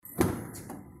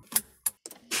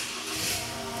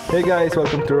Hey guys,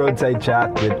 welcome to Roadside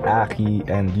Chat with Aki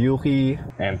and Yuki.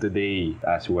 And today,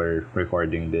 as we're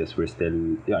recording this, we're still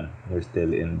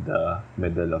in the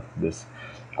middle of this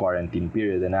quarantine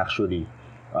period. And actually,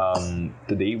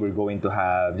 today we're going to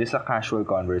have just a casual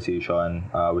conversation,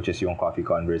 which is yung Coffee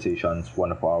Conversations,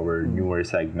 one of our newer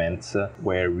segments,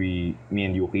 where me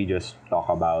and Yuki just talk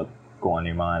about kung ano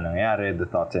yung mga nangyari, the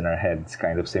thoughts in our heads,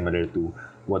 kind of similar to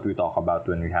what we talk about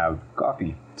when we have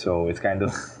coffee. So it's kind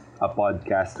of a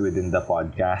podcast within the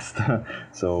podcast.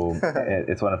 So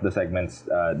it's one of the segments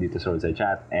dito sa Roadside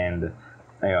Chat, and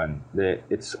ayun,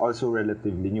 it's also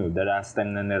relatively new. The last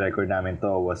time na ni-record namin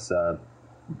to was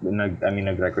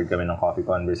nag-record kami ng Coffee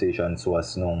Conversations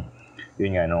was nung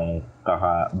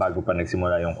bago pa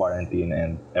nagsimula yung quarantine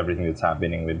and everything that's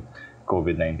happening with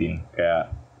COVID-19.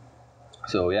 Kaya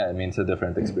so yeah, I mean, it's a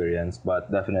different experience, but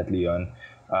definitely yun.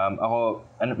 Ako,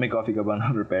 may coffee ka ba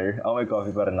na-prepare? Ako may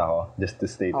coffee pa rin ako, just to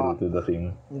stay true to the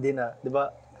theme. Hindi na, di ba?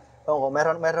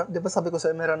 Meron, di ba sabi ko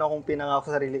sa'yo, meron akong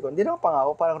pinangako sa sarili ko. Hindi na ako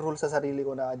pangako, parang rule sa sarili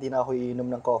ko na hindi na ako iinom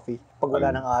ng coffee pag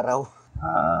wala ng araw.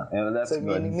 Yeah, that's so,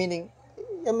 good. Meaning,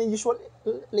 I mean, usually,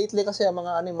 lately kasi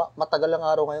mga matagal ang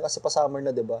araw ngayon kasi pa summer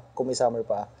na, di ba? Kung may summer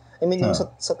pa. I mean, yung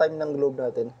sa time ng globe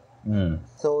natin.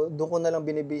 So, doon ko na lang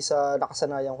binibisa,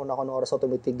 nakasanayan ko na kung oras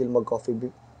ako tumitigil mag-coffee.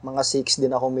 Mga 6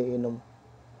 din ako umiinom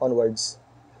onwards.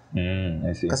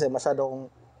 I see. Kasi masyado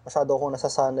akong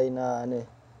nasasanay na na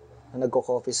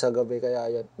nagko-coffee sa gabi,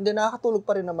 kaya yun. Hindi, nakakatulog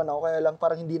pa rin naman ako, kaya lang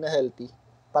parang hindi na healthy.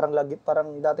 Parang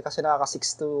dati kasi nakaka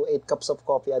 6 to 8 cups of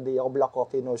coffee a day. Ako black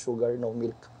coffee, no sugar, no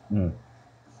milk.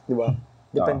 Di ba?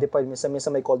 Depende pa, minsan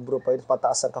may cold brew pa yun,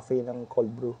 pataas ang caffeine ng cold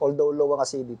brew. Although low ang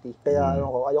acidity. Kaya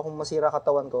ayokong masira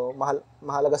katawan ko,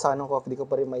 mahalaga sana ng coffee, di ko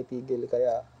pa rin maitigil.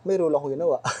 Kaya may rule akong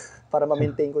ginawa para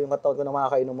ma-maintain ko yung katawan ko na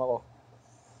makakainom ako.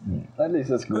 At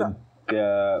least that's good.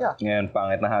 Kaya ngayon,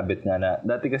 pangit na habit nga na.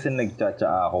 Dati kasi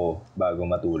nagtsatsa ako bago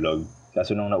matulog.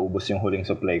 Kaso nung naubos yung huling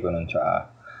supply ko ng tsaa,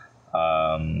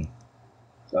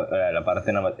 parang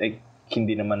tinamat,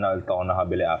 hindi naman na ako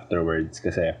nakabili afterwards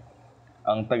kasi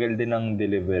ang tagal din ng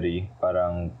delivery,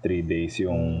 parang 3 days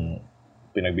yung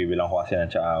pinagbibilang ko kasi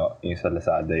ng tsaa, yung sa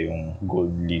Lazada, yung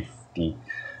Gold Leaf Tea.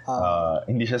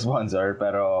 Hindi siya sponsor,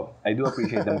 pero I do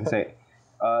appreciate them kasi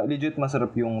legit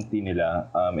masarap yung tea nila.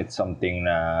 It's something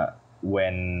na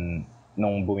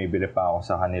nung bumibili pa ako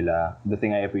sa kanila, the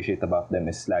thing I appreciate about them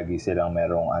is lagi silang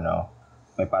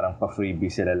may parang pa-freebie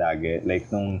sila lagi. Like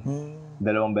nung 2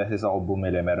 beses ako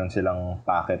bumili, meron silang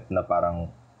packet na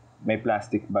parang may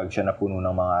plastic bag siya na puno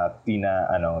ng mga tea na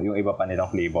yung iba pa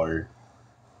nilang flavor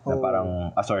na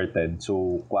parang assorted.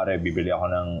 So, kuwari bibili ako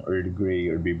ng Earl Grey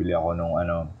or bibili ako nung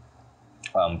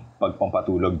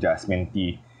pagpampatulog jasmine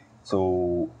tea. So,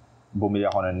 bumili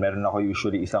ako nun. Meron ako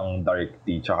usually isang dark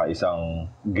tea tsaka isang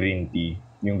green tea.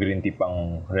 Yung green tea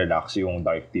pang relax, yung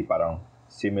dark tea parang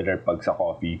similar pag sa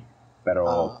coffee.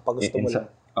 Pero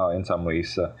in some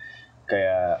ways.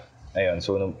 Kaya, ayun.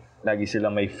 So, lagi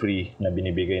sila may free na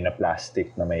binibigay na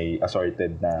plastic na may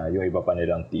assorted na yung iba pa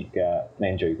nilang tea. Kaya,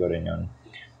 na-enjoy ko rin yun.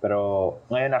 Pero,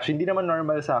 ngayon actually, hindi naman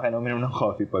normal sa akin uminom ng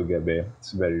coffee pag gabi.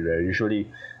 It's very rare. Usually,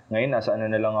 ngayon nasa na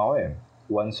lang ako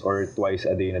once or twice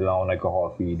a day na lang ako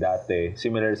nagko-coffee. Dati,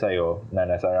 similar sa'yo, na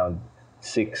nasa around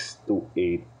 6 to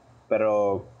 8.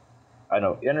 Pero,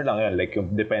 yan lang yan. Like,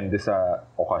 yung depende sa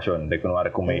okasyon. Like,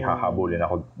 kunwari kung may hahabulin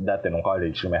ako, dati nung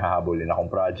college, kung may hahabulin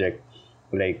akong project,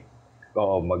 like,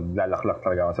 maglalaklak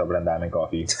talaga ako sobrang daming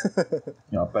coffee.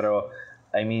 Pero,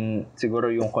 I mean, siguro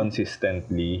yung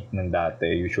consistently ng dati,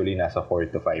 usually nasa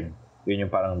 4 to 5. Yun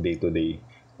yung parang day-to-day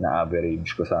na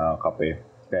average ko sa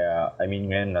kape. Kaya, I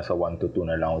mean, ngayon, nasa 1 to 2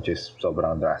 na lang, which is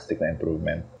sobrang drastic na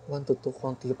improvement. 1 to 2,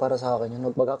 konti para sa akin yun.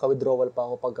 Magkaka-withdrawal pa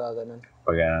ako pag ganun.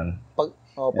 Pag ganun? Pag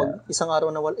isang araw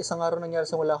nangyari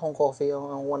sa wala akong coffee, ang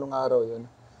anong araw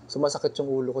yun. Sumasakit yung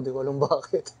ulo ko, di ko alam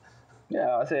bakit.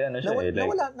 Yeah, kasi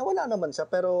nawala naman siya,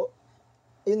 pero,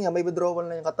 yun nga, may withdrawal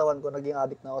na yung katawan ko, naging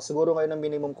addict na ako. Siguro ngayon ang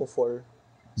minimum ko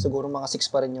 4. Siguro mga 6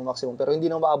 pa rin yung maximum, pero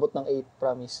hindi na maabot ng 8,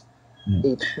 promise.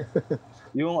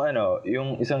 8.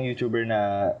 yung isang YouTuber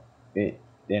na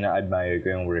ina-admire ko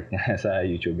yung work niya sa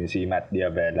YouTube, si Matt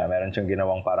Diavela. Meron siyang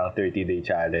ginawang parang 30-day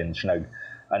challenge. Siya,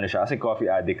 kasi coffee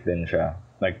addict din siya.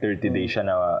 30 days siya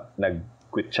na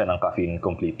nag-quit siya ng caffeine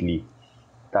completely.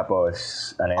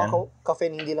 Tapos,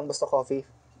 caffeine, hindi lang basta coffee.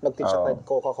 Nag-quit siya kahit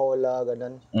Coca-Cola,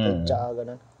 ganun. Kahit tsaa,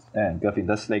 ganun. Coffee.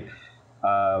 That's like,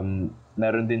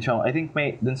 meron din siyang, I think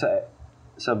may, dun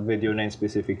sa video na yun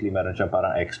specifically, meron siyang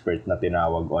parang expert na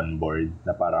tinawag on board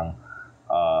na parang,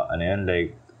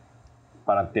 like,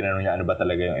 parang tinanong niya ano ba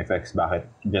talaga yung effects, bakit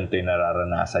ganito yung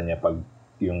nararanasan niya pag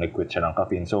yung nag-quit siya ng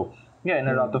caffeine. So, yeah, in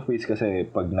a lot of ways kasi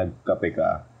pag nagkape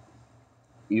ka,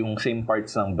 yung same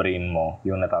parts ng brain mo,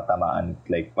 yung natatamaan,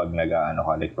 like pag nag-ano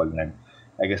ka, like pag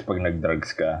I guess pag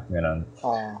nag-drugs ka, gano'n.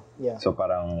 Yeah. So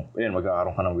parang, yun,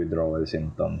 magkakaroon ka ng withdrawal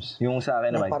symptoms. Yung sa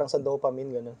akin naman, parang sa dopamine,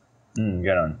 gano'n.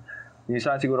 Gano'n. Yung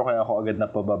sa akin siguro kaya ako agad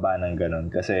napababa ng gano'n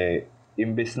kasi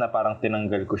imbes na parang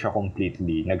tinanggal ko siya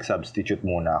completely, nag-substitute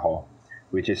muna ako.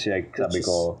 Which is like, sabi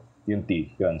ko, yung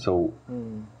tea. Yun. So,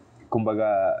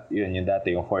 kumbaga, yun, yung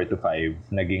dati, yung 4 to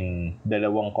 5, naging 2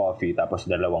 coffee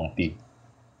tapos 2 tea.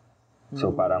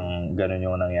 So, parang ganun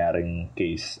yung nangyaring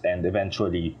case. And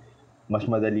eventually, mas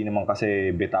madali naman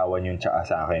kasi bitawan yung tsaa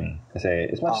sa akin. Kasi,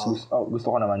 as much as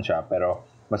gusto ko naman siya, pero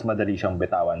mas madali siyang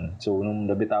bitawan. So, nung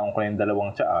nabitawan ko na yung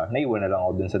 2 tsaa, naiwan na lang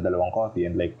ako dun sa 2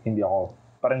 coffee. And like, hindi ako,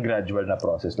 parang gradual na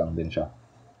process lang din siya.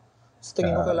 So,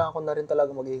 tingin ko kailangan ko na rin talaga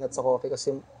mag-ingat sa coffee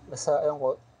kasi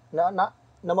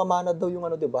namamanad daw yung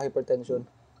di ba, hypertension.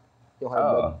 Yung high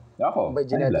blood. Ako. By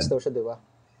genetics daw siya, di ba?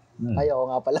 Ay,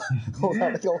 ako nga pala.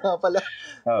 Ako nga pala.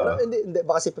 Pero hindi,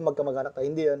 baka sipin magkamag-anak tayo.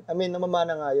 Hindi yun. I mean,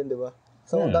 namamana nga yun, di ba?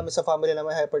 So, ang dami sa family na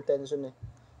may hypertension eh.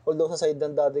 Although sa side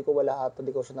ng daddy ko, wala ata.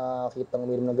 Di ko siya nakakita ng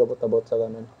uminom ng gabot-abot sa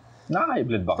ganun. Naka-high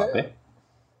blood ba kape?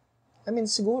 I mean,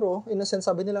 siguro, in a sense,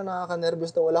 sabi nila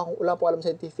nakaka-nervous daw. Wala po alam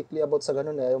scientifically about sa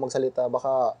ganun eh. Yung magsalita,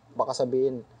 baka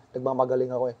sabihin, nagmamagaling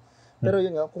ako eh. Pero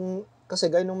yun nga, kasi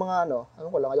gaya ng mga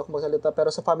ayoko magsalita, pero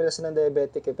sa family kasi ng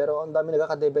diabetic eh. Pero ang dami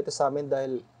nagkaka-diabetes sa amin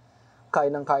dahil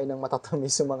kain ng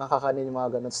matatamis yung mga kakanin, yung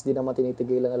mga ganun. Hindi naman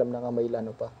tinitigilan, alam na nga may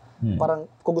pa. Parang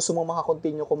kung gusto mong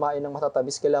makakontinue kumain ng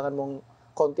matatamis, kailangan mong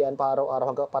kontian pa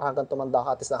araw-araw para hanggang tumanda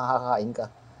ka at least nakakakain ka.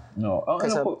 No.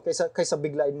 Kaysa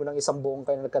biglain mo ng isang buong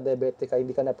kayo na nagka-diabetic ka,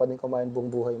 hindi ka na pwedeng kumain buong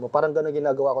buhay mo. Parang gano'n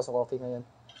ginagawa ko sa coffee ngayon.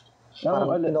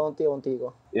 Parang pinaunti-unti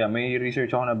ko. Yeah, may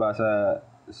research ako nabasa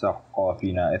sa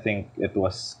coffee na I think it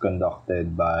was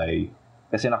conducted by,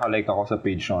 kasi nakalike ako sa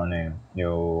page na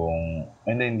yung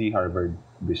hindi Harvard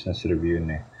Business Review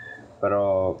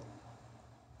pero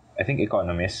I think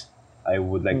Economist. I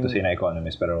would like to say na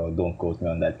Economist, pero don't quote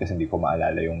me on that kasi hindi ko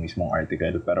maalala yung mismong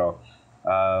article. Pero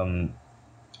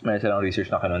may silang research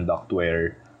na kinonduct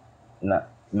where na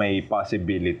may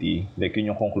possibility, like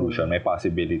yun yung conclusion, may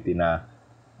possibility na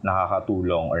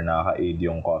nakakatulong or nakaka-aid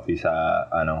yung coffee sa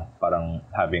parang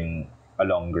having a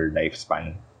longer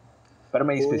lifespan. Pero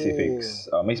may specifics.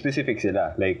 May specifics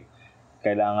sila. Like,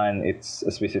 kailangan it's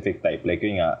a specific type. Like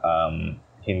yun nga,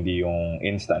 hindi yung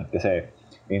instant. Kasi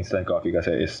instant coffee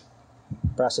kasi is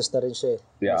processed na rin siya.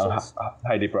 Yeah,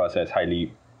 highly processed,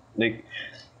 like,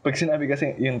 pag sinabi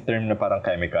kasi yung term na parang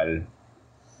chemical,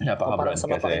 napaka-broad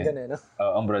kasi.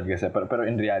 Ang broad kasi. Pero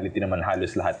in reality naman,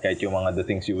 halos lahat, kahit yung mga the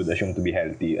things you would assume to be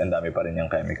healthy, ang dami pa rin yung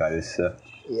chemicals.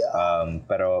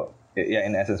 Pero,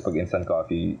 in essence, pag instant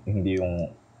coffee, hindi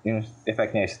yung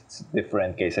effect niya is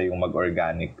different kaysa yung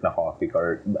mag-organic na coffee.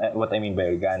 Or, what I mean by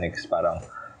organics, parang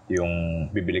yung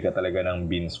bibili ka talaga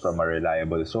ng beans from a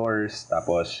reliable source.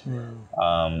 Tapos,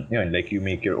 like you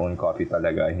make your own coffee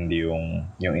talaga, hindi yung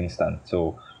instant.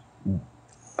 So,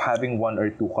 having 1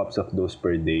 or 2 cups of those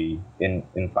per day in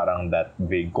parang that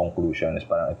vague conclusion is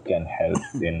parang it can help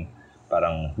in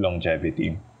parang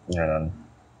longevity.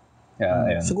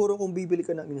 Siguro kung bibili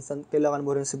ka ng instant, kailangan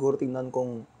mo rin siguro tingnan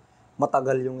kung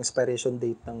matagal yung expiration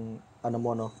date ng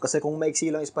Kasi kung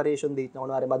maiksi lang expiration date na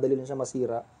kunwari madali lang siya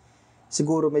masira,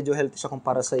 siguro medyo healthy siya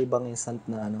kumpara sa ibang instant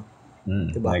na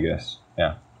diba? I guess.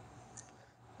 Yeah.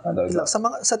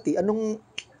 Sa tea, ano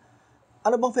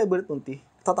bang favorite mong tea?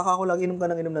 Tataka ko lang, inom ka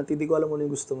ng tea, di ko alam mo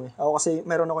yung gusto mo eh. Ako kasi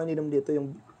meron ako ininom dito,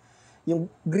 yung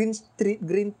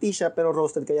green tea siya pero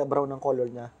roasted, kaya brown ang color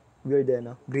niya. Weird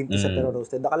green tea siya pero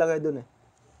roasted. Nakalagay dun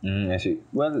eh. I see.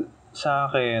 Well, sa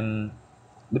akin,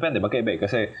 depende, magkaiba eh.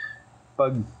 Kasi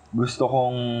pag gusto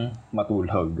kong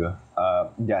matulog,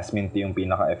 jasmine tea yung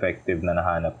pinaka-effective na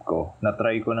nahanap ko.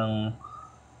 Na-try ko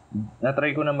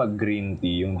na mag-green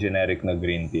tea, yung generic na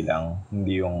green tea lang.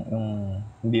 Hindi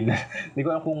hindi ko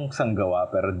alam kung saan gawa,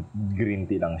 pero green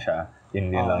tea lang siya.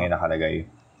 Yun lang yung nakalagay.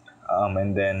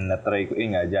 And then, na-try ko,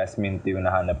 jasmine tea yung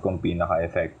nahanap kong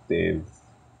pinaka-effective.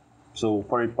 So,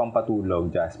 for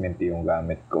pampatulog, jasmine tea yung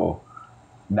gamit ko.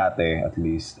 Dati, at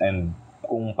least. And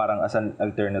kung parang as an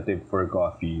alternative for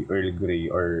coffee, Earl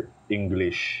Grey or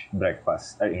English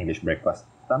breakfast.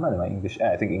 Tama naman,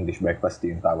 I think English breakfast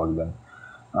tea yung tawag doon.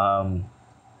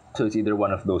 So it's either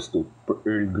one of those two,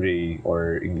 Earl Grey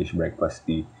or English breakfast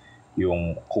tea,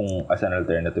 yung kung as an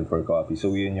alternative for coffee.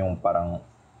 So yun yung parang,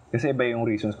 kasi iba yung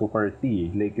reasons ko for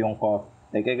tea. Like yung coffee,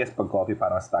 like I guess pag coffee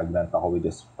parang stagnant ako, with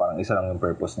just parang isa lang yung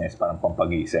purpose niya is parang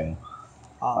pampagising.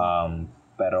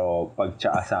 Pero pag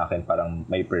tsaa sa akin parang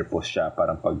may purpose siya,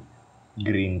 parang pag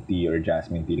green tea or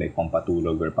jasmine tea, like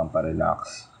pampatulog or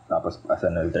pamparelax. Tapos as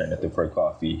an alternative for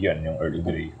coffee, yun yung Earl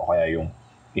Grey o kaya yung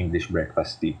English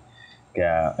breakfast tea.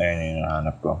 Kaya, ayun yung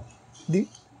nahanap ko.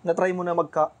 Na-try mo na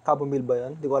mag-chamomile ba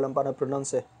yan? Di ko alam paano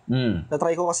pronounce eh.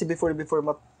 Na-try ko kasi before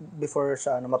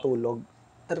siya matulog.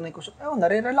 Trinay ko siya.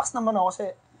 Nare-relax naman ako kasi,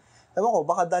 ewan ko,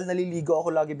 baka dahil naliligo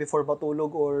ako lagi before matulog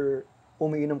or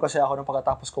umiinom kasi ako ng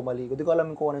pagkatapos ko maligo. Di ko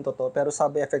alam kung ano yung totoo, pero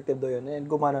sabi effective daw yun. And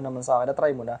gumana naman sa akin.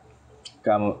 Na-try mo na?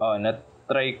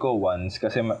 Na-try ko once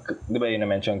kasi, di ba yun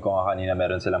na-mention ko nga kanina,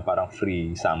 meron silang parang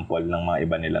free sample ng mga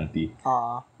iba nilang tea.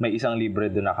 May isang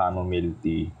libre doon na chamomile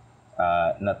tea.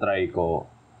 Na-try ko.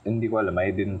 Hindi ko alam,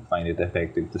 I didn't find it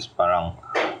effective. Tapos parang,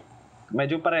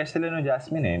 medyo parehas sila ng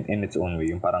jasmine in its own way.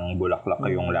 Yung parang bulaklak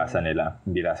yung lasa nila.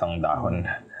 Hindi lasang dahon.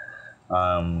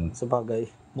 Sabagay.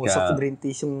 Most of green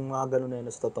teas yung mga ganun na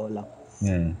yun sa totoo lang.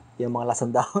 Yung mga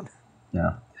lasang dahon.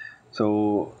 Yeah.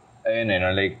 So, ayun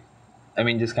like, I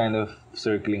mean, just kind of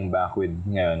circling back with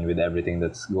ngayon, with everything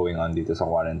that's going on dito sa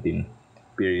quarantine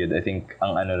period. I think,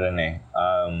 ang ano rin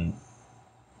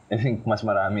I think mas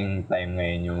maraming time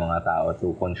ngayon yung mga tao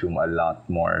to consume a lot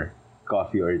more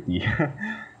coffee or tea.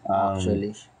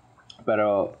 Actually.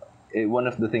 Pero one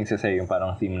of the things kasi yung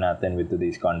parang theme natin with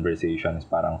today's conversation is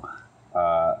parang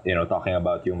talking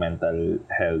about yung mental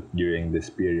health during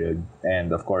this period.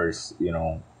 And of course,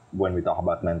 when we talk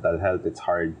about mental health, it's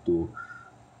hard to,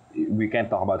 we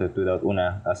can't talk about it without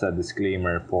as a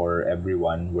disclaimer for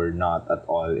everyone, we're not at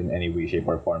all in any way, shape,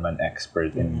 or form an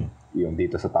expert in yung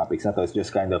dito sa topics na to. It's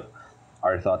just kind of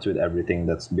our thoughts with everything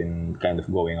that's been kind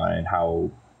of going on and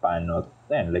paano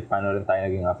rin tayo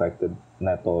naging affected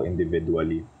na to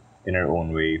individually in our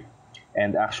own way.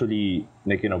 And actually,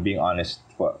 being honest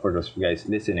for those guys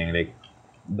listening,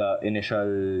 the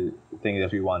initial thing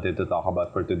that we wanted to talk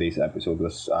about for today's episode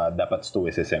was dapat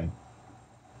stoicism.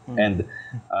 And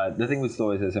the thing with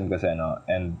stoicism kasi,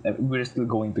 and we're still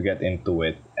going to get into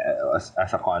it as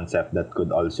a concept that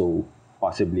could also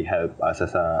possibly help us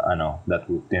as that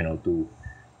would, to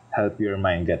help your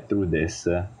mind get through this.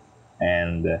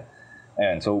 And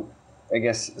so I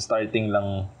guess starting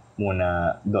lang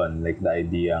muna doon, the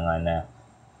idea nga na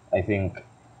I think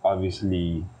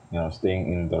obviously, staying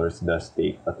indoors does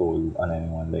take a toll on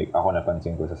anyone. Ako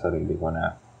napansin ko sa sarili ko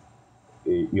na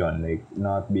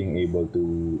not being able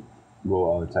to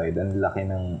go outside, ang laki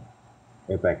ng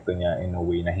epekto niya in a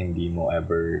way na hindi mo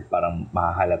ever parang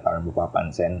mahahalata or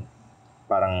mapapansin.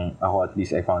 Parang ako, at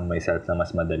least I found myself na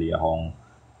mas madali akong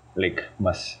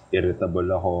mas irritable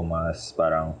ako, mas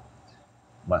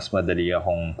madali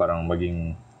akong parang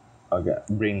maging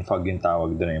brain fog yung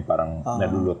tawag doon, parang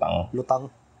nalulutang. Lutang.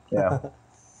 Yeah.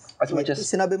 As much as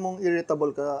sinabi mong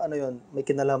irritable ka, ano yun? May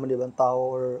kinalaman di ba ang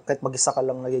tao or kahit mag-isa ka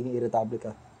lang nagiging irritable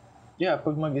ka? Yeah,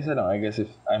 pag mag-isa lang, I guess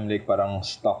if I'm parang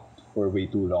stuck for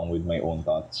way too long with my own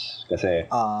thoughts. Kasi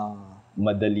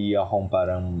madali akong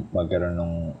parang magkaroon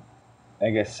ng,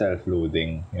 I guess,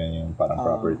 self-loathing. Yun yung parang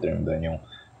proper term doon. Yung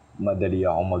madali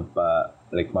akong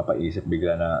mapaisip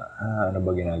bigla na, ano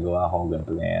ba ginagawa ko,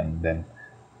 ganito na yan. Then,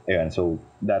 ayun, so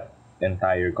that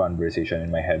entire conversation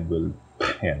in my head will,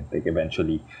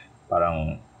 eventually,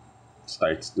 parang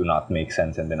starts to not make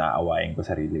sense and then aawayin ko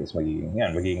sarili. Tapos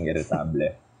magiging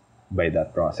irritable by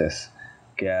that process.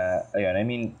 Kaya, ayun, I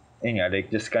mean,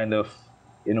 just kind of,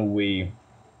 in a way,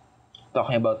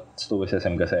 talking about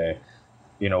stoicism kasi,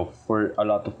 for a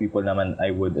lot of people naman,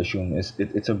 I would assume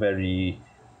it's a very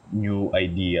new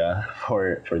idea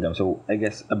for them. So, I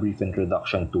guess a brief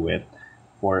introduction to it,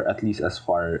 for at least as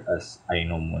far as I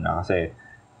know muna. Kasi,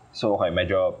 so okay,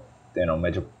 medyo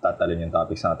tatalin yung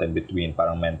topics natin between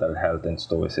parang mental health and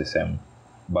stoicism.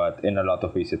 But in a lot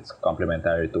of ways, it's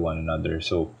complementary to one another.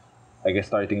 So, I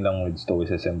guess starting lang with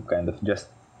stoicism, kind of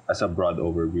just as a broad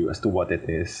overview as to what it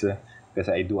is. Because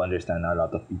I do understand a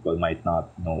lot of people might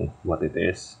not know what it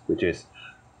is, which is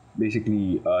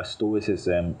basically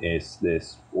stoicism is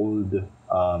this old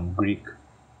Greek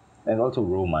and also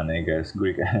Roman, I guess,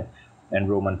 Greek and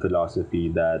Roman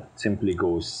philosophy that simply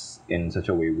goes in such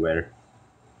a way where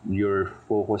you're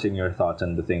focusing your thoughts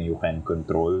on the thing you can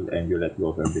control and you let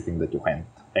go of everything that you can't.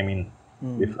 I mean,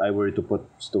 if I were to put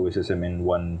stoicism in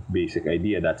one basic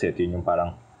idea, that's it. Yun yung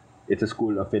parang, it's a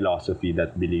school of philosophy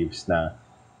that believes na,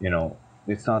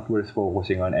 it's not worth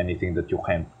focusing on anything that you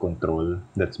can't control,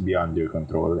 that's beyond your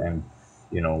control, and,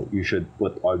 you should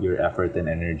put all your effort and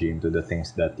energy into the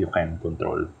things that you can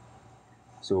control.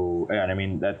 So, ayan, I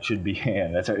mean, that should be,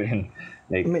 that's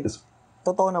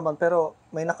totoo naman, pero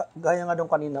may gaya nga doon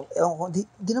kanina,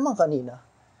 di naman kanina,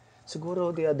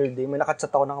 siguro the other day, may nakachat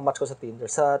ako ng match ko sa Tinder.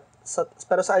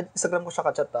 Pero sa Instagram ko siya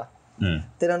kachat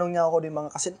Tinanong niya ako din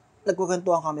kasi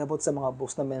nagkukwentuhan kami about sa mga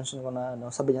books na mention ko na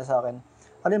sabi niya sa akin,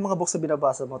 ano yung mga books na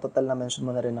binabasa mo? Total na mention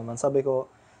mo na rin naman. Sabi ko,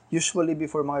 usually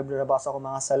before mga binabasa ko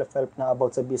mga self-help na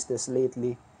about sa business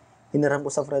lately, hiniram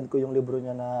ko sa friend ko yung libro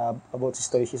niya na about sa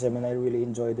stoicism and I really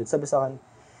enjoyed it. Sabi sa akin,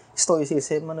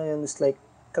 stoicism, ano yun, it's like,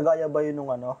 kagaya ba yun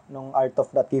nung art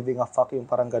of not giving a fuck, yung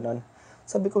parang ganon.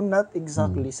 Sabi ko, not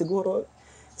exactly.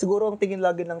 Siguro ang tingin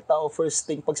lagi ng tao, first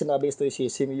thing, pag sinabi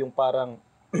stoicism, yung parang,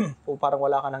 o parang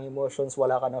wala ka ng emotions,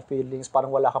 wala ka ng feelings,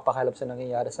 parang wala ka pakialam sa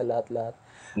nangyayari sa lahat-lahat.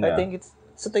 I think it's,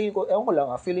 sa tingin ko, ewan ko lang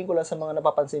feeling ko lang sa mga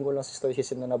napapansin ko lang sa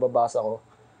stoicism na nababasa ko,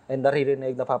 and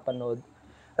naririnig, napapanood,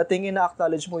 I think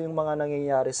ina-acknowledge mo yung mga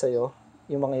nangyayari sa'yo,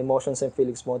 yung mga emotions and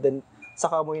feelings mo, then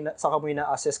saka mo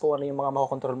ina-assess kung ano yung mga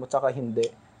makokontrol mo tsaka hindi.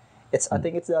 I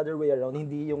think it's the other way around,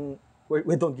 hindi yung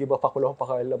we don't give a fuck, wala akong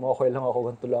pakialam, okay lang ako,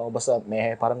 ganito lang ako, basta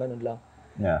parang ganun lang.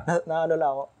 Yeah. Na ano lang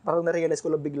ako, parang na-realize ko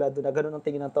lang bigla doon na ganun ang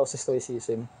tingin ng tao sa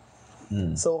stoicism.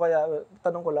 So kaya,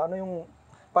 tanong ko lang, ano yung,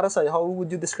 para sa'yo, how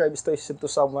would you describe stoicism to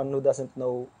someone who doesn't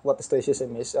know what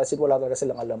stoicism is? As in, wala talaga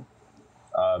silang alam.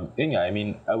 Yun nga, I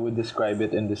mean, I would describe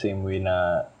it in the same way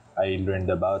na I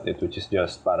learned about it, which is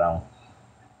just parang,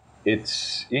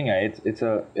 it's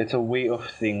a way of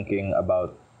thinking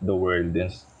about the world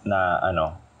na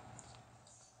ano,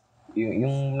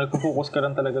 yung nagpo-focus ka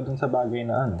lang talaga dun sa bagay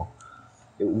na ano,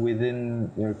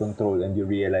 within your control, and you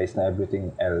realize na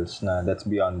everything else na that's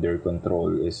beyond your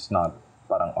control is not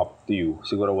parang up to you.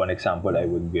 Siguro one example I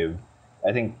would give,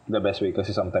 I think the best way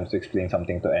kasi sometimes to explain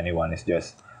something to anyone is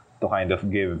just to kind of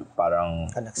give parang,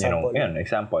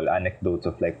 example, anecdotes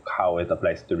of like how it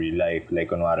applies to real life.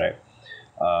 Like kunwari,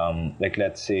 like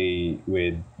let's say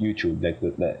with YouTube, like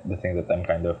the thing that I'm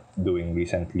kind of doing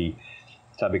recently,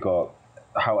 sabi ko,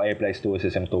 how I apply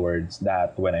stoicism towards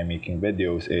that when I'm making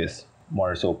videos is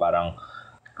more so parang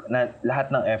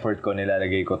lahat ng effort ko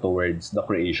nilalagay ko towards the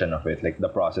creation of it, like the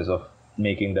process of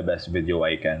making the best video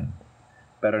I can.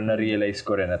 Pero na-realize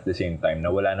ko rin at the same time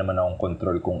na wala naman akong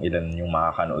control kung ilan yung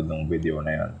makakanood ng video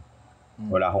na yun.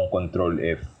 Wala akong control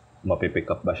if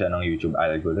mapipick up ba siya ng YouTube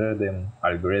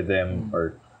algorithm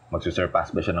or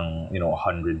magsusurpass ba siya ng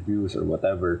 100 views or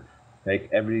whatever.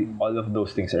 Like all of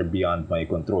those things are beyond my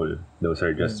control. Those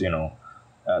are just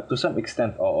to some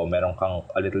extent, meron kang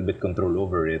a little bit control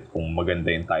over it. Kung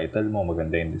maganda yung title mo,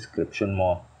 maganda yung description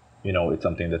mo, it's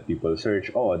something that people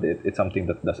search. It's something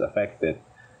that does affect it.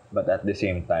 But at the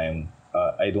same time,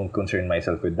 I don't concern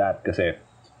myself with that kasi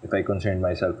if I concern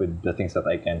myself with the things that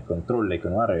I can't control, like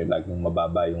kunwari, laging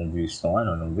mababa yung views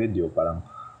ng video, parang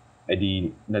edi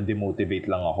na-demotivate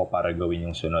lang ako para gawin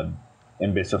yung sunod.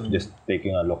 Imbes of just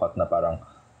taking a look at na parang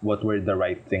what were the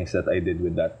right things that I did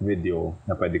with that video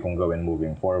na pwede kong gawin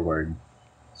moving forward.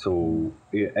 So,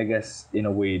 I guess in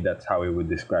a way that's how I would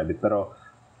describe it. Pero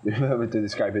if I were to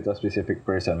describe it to a specific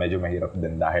person, medyo mahirap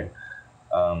din dahil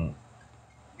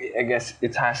I guess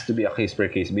it has to be a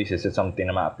case-per-case basis. It's something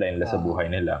na ma-apply nila sa buhay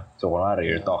nila. So, kunwari,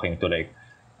 you're talking to like,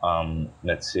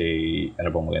 let's say, ano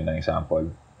bang magandang example?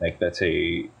 Like, let's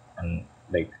say,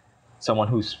 like, someone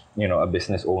who's, a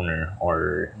business owner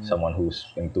or someone who's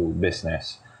into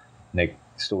business. Like,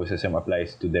 stoicism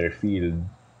applies to their field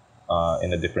in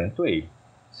a different way.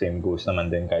 Same goes naman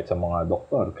din kahit sa mga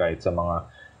doktor, kahit sa mga,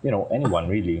 anyone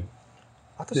really.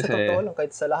 At sa totoo lang,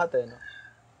 kahit sa lahat no?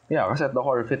 Yeah, kasi at the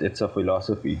core of it, it's a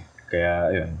philosophy. Kaya,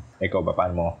 ayun. Ikaw ba,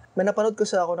 paano mo? May napanood ko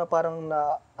sa ako na parang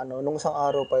nung isang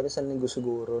araw pa, isang linggo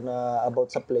siguro, na about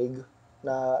sa plague.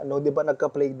 Na, di ba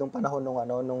nagka-plague nung panahon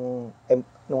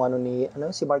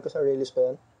si Marcus Aurelius pa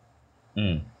yun?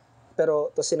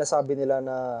 Pero, to sinasabi nila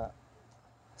na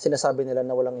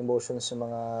walang emotions yung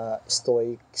mga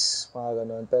stoics, mga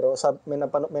ganun. Pero,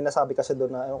 may nasabi kasi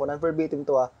doon na, non-verbatim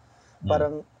to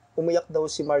parang, umiyak daw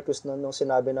si Marcus nung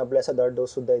sinabi na blessed are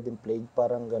those who died in plague,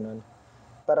 parang ganun.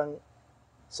 Parang,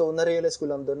 so na-realize ko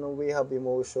lang doon nung we have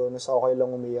emotions, okay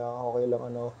lang umiyak, okay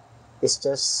lang it's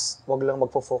just, wag lang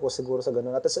magfo-focus siguro sa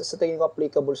ganun. At sa tingin ko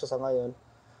applicable siya sa ngayon.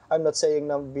 I'm not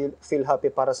saying na feel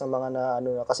happy para sa mga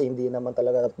kasi hindi naman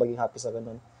talaga dapat maging happy sa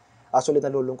ganun. Actually,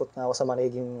 nalulungkot nga ako sa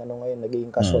mga naging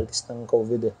casualties ng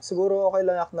COVID Siguro okay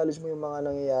lang acknowledge mo yung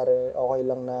mga nangyayari, okay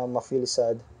lang na ma-feel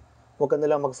sad. Huwag ka na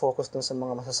lang mag-focus dun sa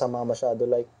mga masasama masyado.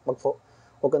 Like,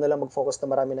 huwag ka na lang mag-focus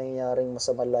na marami nangyayaring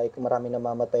masama, like marami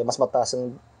namamatay. Mas mataas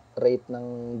ang rate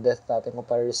ng death natin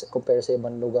compare sa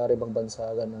ibang lugar, ibang bansa,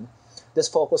 ganun.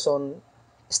 Just focus on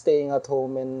staying at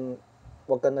home and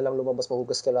huwag ka na lang lumabas,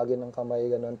 mahugas ka lagi ng kamay,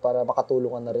 ganun, para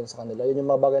makatulungan na rin sa kanila. Yun yung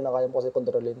mga bagay na kaya mo kasi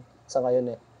kontrolin sa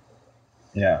ngayon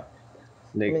Yeah.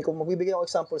 Like, kung magbibigay ako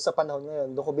example sa panahon ngayon,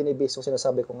 doon ko binibase yung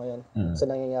sinasabi ko ngayon sa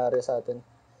nangyayari sa atin.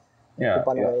 Yeah,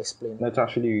 paano I explain? That's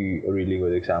actually a really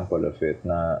good example of it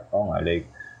na, like,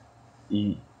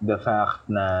 the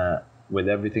fact na with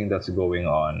everything that's going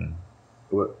on,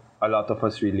 a lot of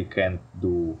us really can't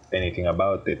do anything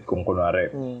about it. Kung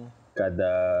kunwari,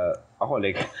 ako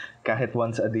like, kahit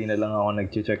once a day na lang ako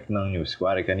nag-check ng news.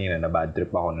 Kuwari kanina, na bad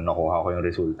trip ako nung nakuha ko yung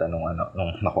resulta nung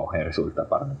nakuha ko yung resulta,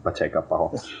 parang pa-check up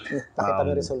ako. Nakita mo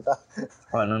yung resulta?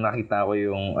 Nung nakita ko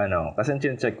yung, kasi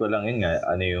check ko lang yun nga,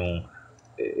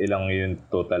 ilang yung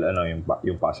total,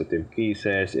 yung positive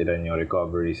cases, ilan yung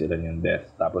recoveries, ilan yung death.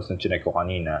 Tapos nung chinek ko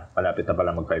kanina, malapit na pala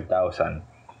mag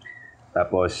 5,000.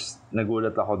 Tapos,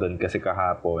 nagulat ako doon kasi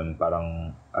kahapon,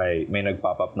 parang, may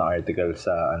nag-pop up na article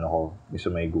sa,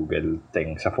 may Google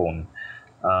thing sa phone.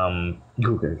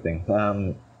 Google thing.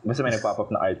 Basta may nag-pop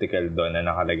up na article doon na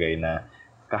nakalagay na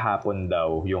kahapon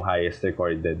daw yung highest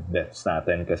recorded deaths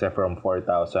natin kasi from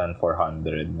 4,400,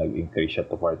 nag-increase siya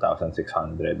to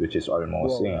 4,600, which is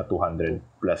almost 200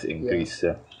 plus increase.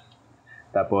 Yeah.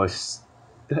 Tapos,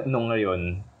 nung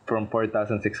ngayon, from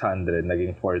 4,600,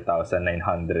 naging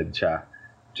 4,900 siya.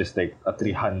 Just like a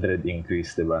 300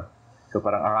 increase, diba? So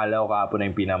parang akala ko kahapon na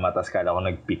yung pinamatas, kala ko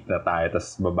nag-peak na tayo,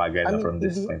 tapos babagal na from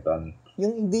this point on.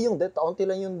 Hindi yung death, kaunti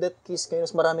lang yung death case ngayon.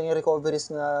 Mas maraming yung recoveries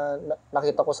na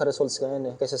nakita ko sa results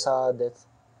ngayon kaysa sa death.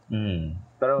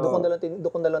 Pero doon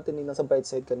ko na lang tinignan sa bright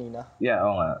side kanina. Yeah,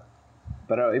 oo nga.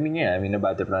 Pero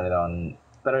nabate pa nila on.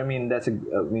 Pero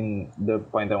the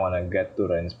point I wanna get to,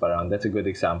 Renz, parang that's a good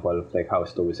example of like how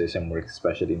stoicism works,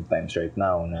 especially in times right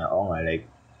now na, like,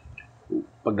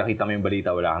 pag nakita mo yung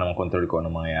balita, wala ka namang control ko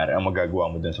anong mangyayari. Ang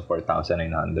magagawa mo dun sa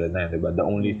 4,900 na yun, diba? The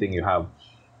only thing you have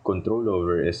control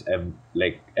over is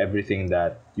everything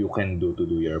that you can do to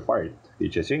do your part.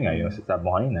 Which is yung sabi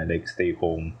mo kanina, like stay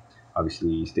home,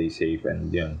 obviously stay safe,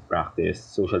 and practice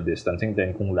social distancing.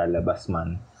 Then kung lalabas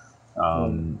man,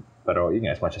 pero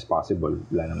as much as possible,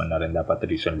 wala naman na rin dapat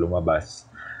reason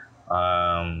lumabas.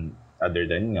 Other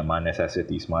than mga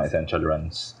necessities, mga essential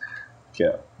runs.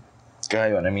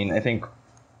 Kaya yun, I think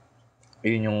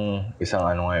yun yung isang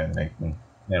ngayon, like,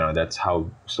 that's how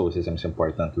stoicism is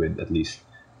important with, at least,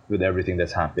 with everything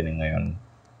that's happening ngayon.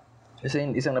 Kasi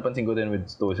isang napansin ko din with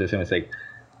stoicism is like,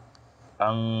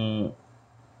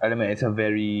 it's a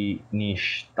very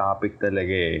niche topic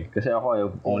talaga Kasi ako,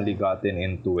 I've only gotten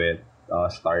into it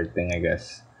starting, I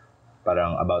guess,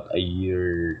 parang about a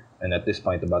year, and at this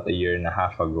point, about a year and a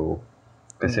half ago.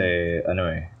 Kasi,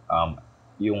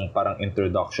 yung parang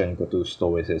introduction ko to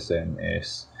stoicism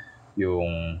is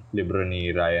yung libro ni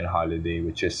Ryan Holiday,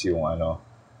 which is yung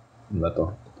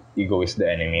Ego is the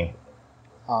Enemy.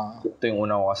 Ito yung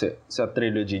una ko kasi, sa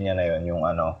trilogy niya na yun, yung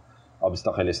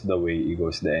Obstacle is the Way, Ego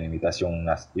is the Enemy. Tapos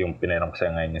yung pinairam ko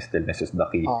sa'yo ngayon, yung Stillness is the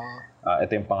Key. Ito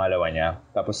yung pangalawa niya.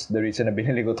 Tapos the reason na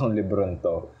binili ko tong libro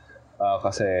nito,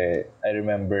 kasi I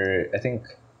remember, I think,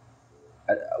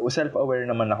 self-aware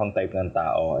naman akong type ng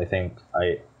tao. I think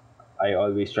I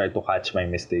always try to catch my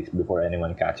mistakes before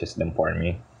anyone catches them for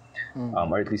me.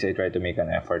 Or at least I try to make an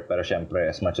effort. Pero syempre,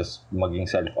 as much as maging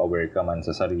self-aware ka man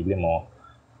sa sarili mo,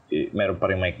 meron pa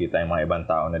rin makikita yung mga ibang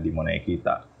tao na di mo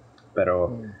nakikita.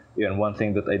 Pero, one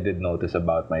thing that I did notice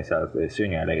about myself is,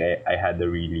 like I had a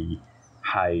really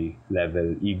high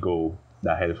level ego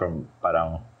dahil from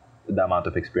parang the amount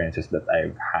of experiences that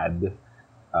I've had.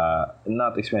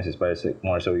 Not experiences, but it's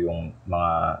more so yung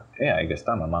mga, I guess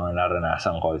mga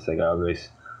naranasan ko. It's like I always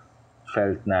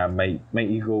felt na my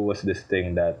ego was this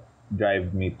thing that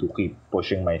drive me to keep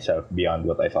pushing myself beyond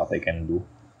what I thought I can do.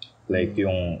 Like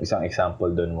yung isang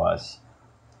example dun was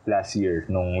last year,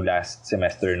 nung last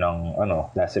semester ng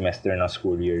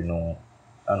school year nung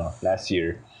last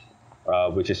year,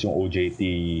 which is yung OJT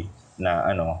na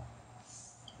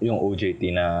yung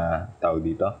OJT na tawag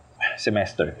dito,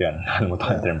 semester, yan, alam mo ito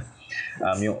ang term.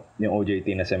 Yung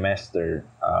OJT na semester,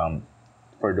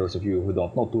 for those of you who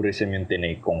don't know, tourism yung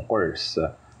tinake kong course.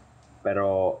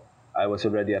 Pero I was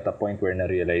already at a point where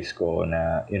na-realize ko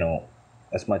na,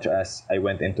 as much as I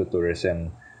went into tourism,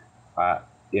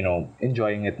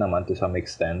 enjoying it naman to some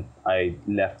extent, I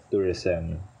left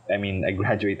tourism. I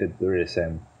graduated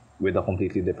tourism with a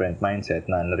completely different mindset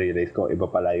na na-realize ko, iba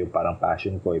pala yung parang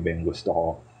passion ko, iba yung gusto ko.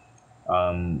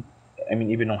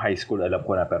 Even nung high school, alam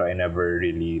ko na, pero I never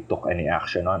really took any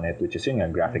action on it, which is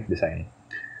graphic design.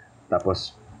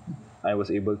 Tapos, I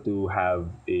was able to have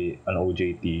an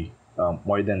OJT.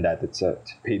 More than that, it's a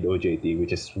paid OJT,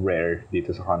 which is rare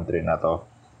dito sa country na to,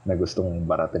 na gustong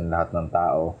baratin lahat ng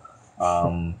tao.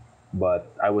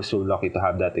 But I was so lucky to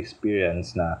have that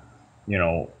experience na,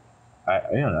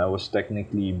 I was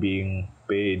technically being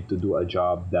paid to do a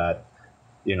job that,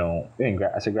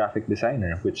 as a graphic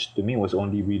designer, which to me was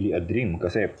only really a dream.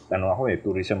 Kasi,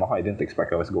 tourism ako, I didn't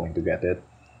expect I was going to get it.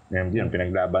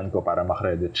 Pinaglaban ko para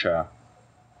makredit siya.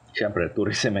 Siyempre,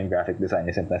 tourism and graphic design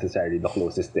isn't necessarily the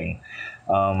closest thing.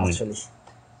 Actually.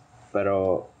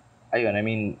 Pero, ayun, I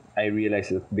mean, I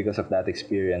realized that because of that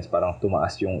experience, parang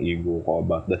tumaas yung ego ko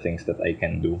about the things that I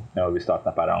can do. I always thought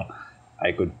na parang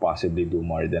I could possibly do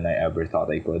more than I ever thought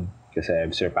I could. Kasi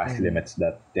I've surpassed limits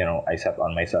that, I set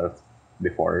on myself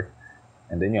before.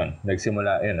 And then yun,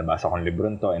 nagsimula, nabasa kong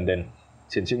libro to. And then,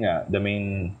 since yun nga, the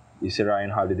main, si Ryan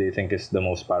Holiday, I think is the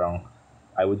most parang,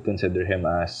 I would consider him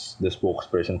as the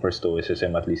spokesperson for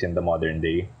Stoicism, at least in the modern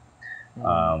day.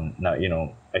 Na,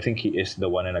 I think he is the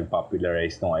one na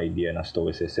nag-popularize ng idea ng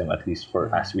Stoicism, at least for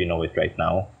as we know it right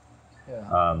now.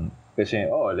 Yeah. Kasi,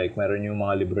 like, meron yung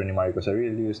mga libro ni Marcus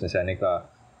Aurelius, na Seneca.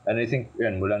 And I think,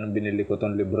 mula nung binili ko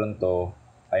tong libro to,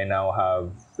 I now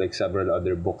have, like, several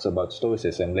other books about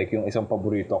Stoicism. Like, yung isang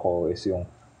paborito ko is yung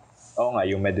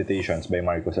Meditations by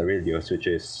Marcus Aurelius, which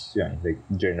is, like,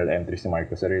 journal entries ni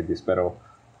Marcus Aurelius. Pero,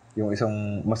 yung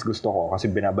isang mas gusto ko,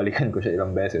 kasi binabalikan ko siya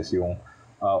ilang beses, yung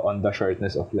On the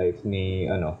Shortness of Life ni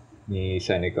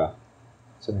Seneca.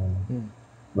 So,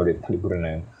 balit libro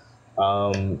na yun.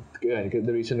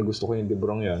 The reason na gusto ko yung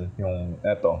librong yun, yung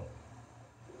eto,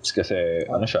 is kasi,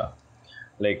 siya,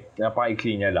 like,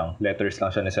 napaka-ikli niya lang. Letters lang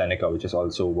siya ni Seneca, which is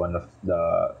also one of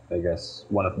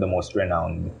the most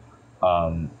renowned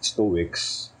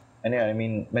Stoics. And yeah, I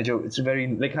mean, medyo, it's very,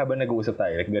 like, habang nag-uusap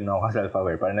tayo, like, gano'n ako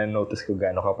ka-self-aware. Parang na-notice ko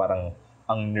gano'n ka parang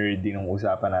ang nerdy ng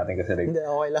usapan natin kasi like... Hindi,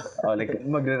 okay lang. Like,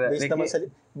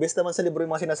 based naman sa libro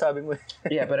yung mga sinasabi mo.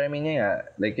 Yeah, pero I mean,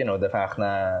 like, the fact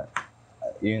na,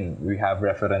 we have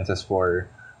references for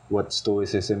what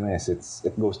Stoicism is.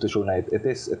 It goes to show na it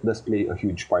does play a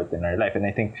huge part in our life. And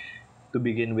I think, to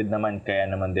begin with naman, kaya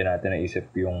naman din natin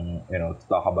naisip yung, to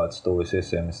talk about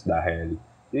Stoicism dahil,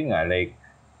 like,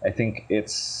 I think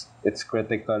it's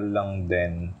critical lang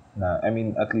din na, I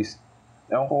mean, at least,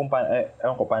 ewan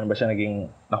ko paano ba siya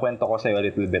naging, nakwento ko sa'yo a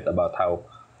little bit about how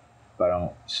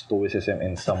parang Stoicism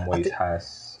in some ways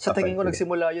has sa tingin ko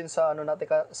nagsimula yun sa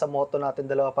sa motto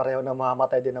natin dalawa pareho na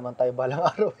mamamatay din naman tayo balang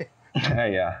araw eh.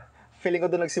 Yeah. Feeling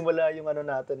ko doon nagsimula yung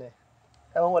natin eh.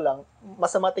 Ewan ko lang,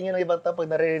 masama tingin ng ibang tao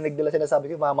pag naririnig nila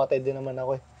sinasabi ko, mamamatay din naman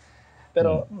ako eh.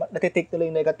 Pero natitake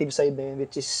nila yung negative side na yun,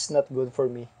 which is not good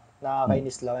for me.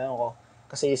 Nakakainis lang, ewan ko.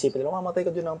 Kasi isipin nila, mamatay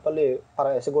ka din ng pali.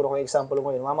 Para siguro kung example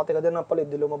mo yun, mamatay ka din ng pali,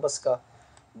 di lumabas ka.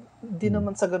 Hindi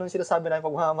naman sa ganun sinasabi namin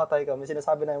pag mamamatay kami.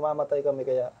 Sinasabi namin mamatay kami,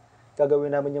 kaya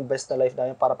gagawin namin yung best na life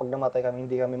namin para pag namatay kami,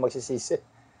 hindi kami magsisisi.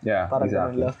 Yeah, parang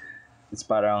exactly. It's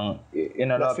parang,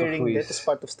 in a lot of ways... Not fearing death is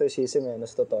part of Stoicism eh,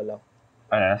 nasa totoo lang.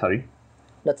 Sorry?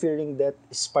 Not fearing death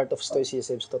is part of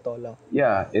Stoicism, sa totoo lang.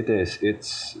 Yeah, it is.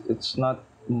 It's not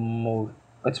more...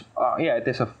 it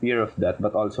is a fear of death,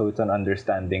 but also it's an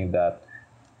understanding that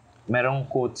merong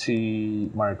quote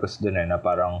si Marcus dun na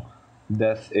parang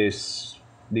death is,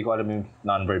 di ko alam yung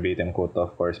non-verbatim quote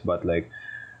of course, but like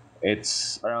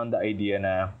it's around the idea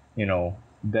na,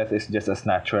 death is just as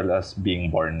natural as being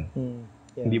born.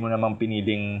 Yeah. Hindi mo naman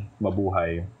piniling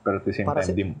mabuhay, pero at the same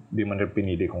time, di mo rin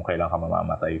pinili kung kailan ka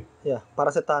mamamatay. Yeah,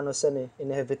 para sa Thanos yan eh,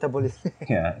 inevitable.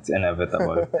 Yeah, it's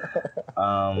inevitable.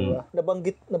 Diba?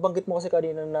 Nabanggit mo kasi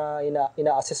kanina na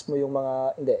ina-assess mo yung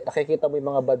nakikita mo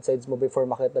yung mga bad sides mo before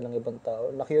makita ng ibang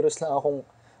tao. Na-curious lang akong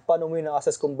paano mo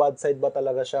ina-assess kung bad side ba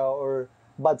talaga siya or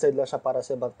bad side lang siya para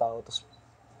sa ibang tao. Tapos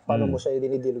paano mo siya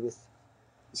i-deal with?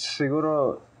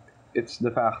 Siguro, it's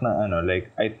the fact na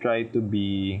like, I try to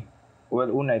be... Well,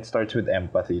 una, it starts with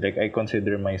empathy. Like, I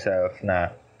consider myself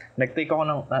na nag-take ako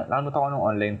ng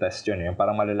online test yun. Yung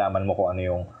parang malalaman mo kung ano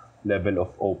yung level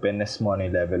of openness mo,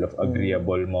 ano yung level of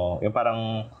agreeable mo. Yung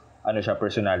parang,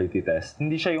 personality test.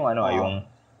 Hindi siya yung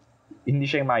hindi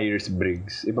siya yung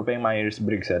Myers-Briggs. Iba pa yung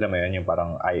Myers-Briggs, alam mo yun, yung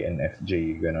parang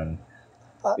INFJ, ganun.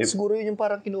 Siguro yun yung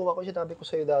parang kinuha ko, sinabi ko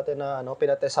sa'yo dati na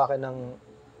pinatest sa akin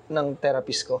ng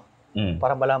therapist ko.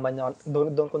 Para malaman niya,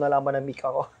 doon ko nalaman na mika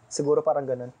ko. Siguro parang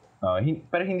ganun.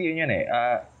 Pero hindi yun eh.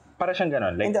 Para siyang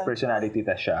ganun. Like, personality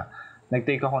test siya.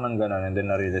 Nag-take ako ng ganun and then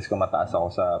na-realize ko mataas ako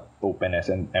sa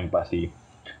openness and empathy.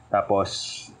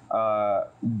 Tapos,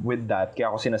 with that,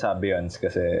 kaya ako sinasabi yun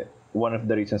kasi one of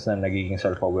the reasons na nagiging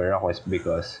self-aware ako is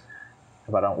because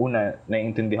parang una,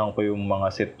 naiintindihan ko yung mga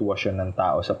sitwasyon ng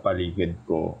tao sa paligid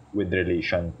ko with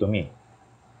relation to me.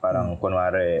 Parang,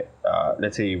 kunwari,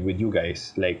 let's say with you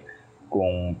guys, like,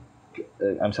 kung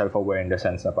I'm self-aware in the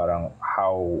sense na parang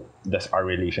how does our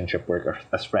relationship work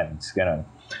as friends, ganun.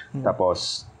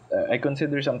 Tapos, I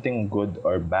consider something good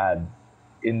or bad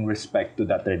in respect to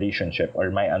that relationship or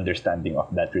my understanding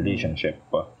of that relationship.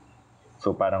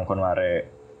 So, parang kunwari,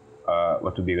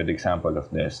 what would be a good example of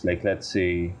this? Like, let's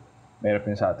say,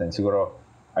 mayroon yun sa atin, siguro,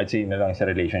 I'd say na lang sa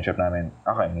relationship namin,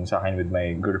 yung sa akin with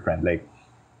my girlfriend, like,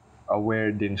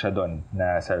 aware din siya doon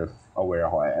na self-aware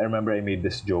ako. I remember I made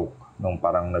this joke nung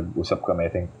parang nag-usap kami, I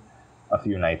think, a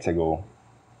few nights ago.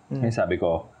 Yung sabi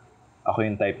ko, ako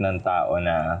yung type ng tao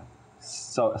na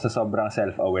sa sobrang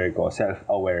self-aware ko,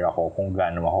 self-aware ako kung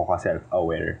gaano ako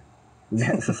ka-self-aware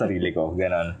sa sarili ko,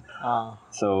 ganon.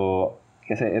 So,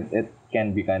 kasi it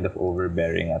can be kind of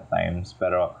overbearing at times,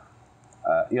 pero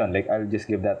yun, like I'll just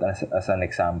give that as an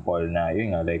example na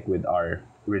yun nga, like with our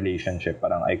relationship,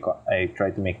 parang I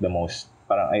try to make the most,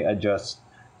 parang I adjust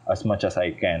as much as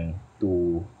I can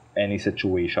to any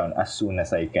situation as soon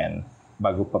as I can.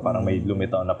 Bago pa parang may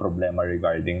lumitaw na problema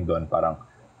regarding doon, parang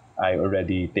I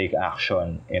already take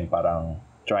action in parang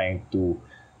trying to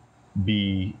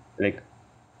be like,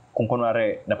 kung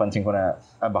kunwari napansin ko na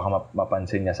baka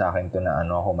mapansin niya sa akin to na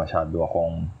ako masyado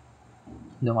akong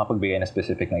hindi mapagbigay na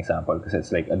specific na example kasi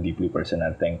it's like a deeply personal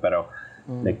thing, pero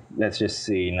like let's just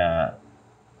say na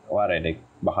like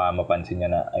baka mapansin niya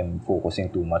na I'm focusing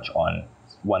too much on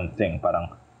one thing,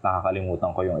 parang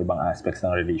nakakalimutan ko yung ibang aspects ng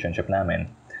relationship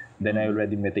namin. Then I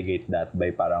already mitigate that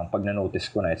by parang pag na-notice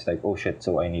ko na, it's like, oh shit,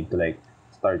 so I need to like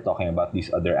start talking about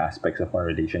these other aspects of our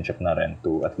relationship na rin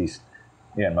to at least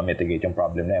ma-mitigate yung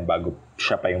problem na yan bago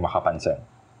siya pa yung makapansin.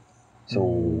 So,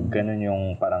 ganun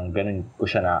ko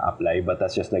siya na-apply, but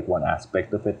that's just like one aspect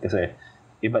of it kasi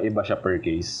iba-iba siya per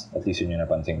case, at least yun yung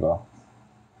napansin ko.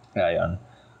 Kaya yun.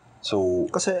 So,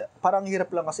 kasi parang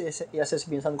hirap lang kasi i-assess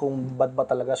minsan kung bad ba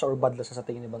talaga siya or bad lang siya sa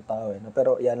tingin ng ibang tao no?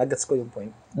 Pero nagets ko yung point.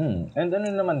 And ano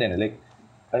naman din, like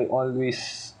I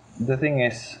always, the thing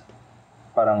is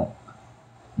parang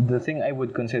the thing I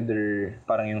would consider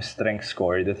parang yung strength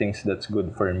score, the things that's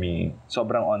good for me,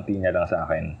 sobrang onti niya lang sa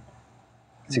akin.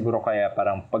 Siguro kaya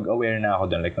parang pag-aware na ako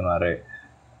doon, like kunwari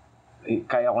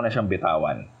kaya ko na siyang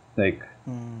bitawan, like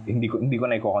hindi ko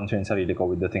na i-concern sarili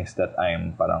ko with the things that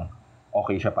I'm parang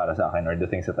okay siya para sa akin or the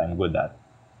things that I'm good at.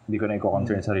 Hindi ko na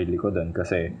i-concern sarili ko doon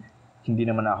kasi hindi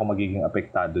naman ako magiging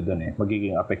apektado doon eh.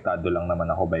 Magiging apektado lang naman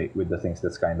ako with the things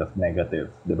that's kind of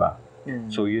negative, di ba?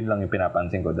 So yun lang yung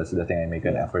pinapansin ko. That's the thing I make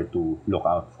an effort to look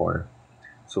out for.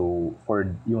 So for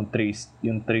yung traits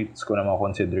ko na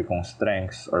consider kong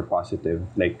strengths or positive,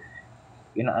 like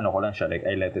inaano ko lang siya, like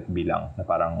I let it be lang. Na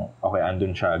parang okay,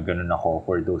 andun siya, ganun ako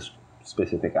for those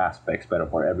specific aspects,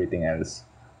 pero for everything else,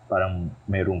 parang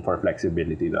may room for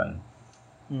flexibility doon.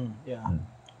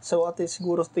 So ate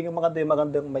siguro tingin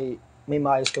magandang may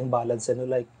maayos kang balance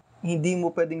like hindi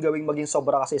mo pwedeng gawing maging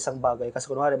sobra kasi isang bagay kasi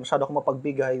kunwari masyado akong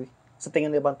mapagbigay sa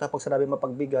tingin ng ibang tao, pag sinabi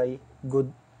mapagbigay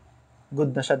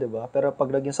good na siya, di ba? Pero pag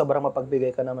naging sobrang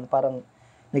mapagbigay ka naman parang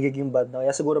nagiging bad na.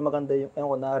 Kaya siguro maganda yung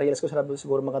na-realize ko sinabi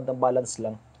siguro magandang balance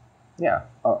lang.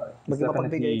 Maging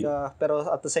mapagbigay ka pero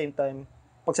at the same time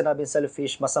pag sinabing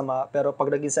selfish masama, pero pag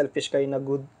naging selfish kayo na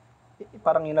good,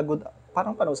 parang yung na good,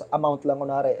 parang amount lang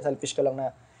kunwari, selfish ka lang na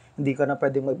hindi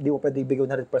mo pwedeng ibigay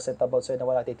 100% about sa'yo na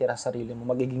wala titira sa sarili mo,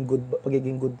 magiging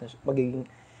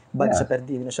bad sa pero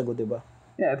hindi na siya good, diba?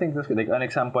 I think that's good. Like an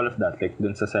example of that, like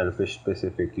dun sa selfish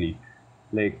specifically,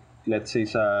 like let's say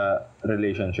sa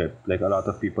relationship, like a lot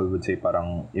of people would say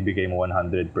parang ibigay mo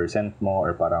 100% mo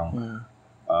or parang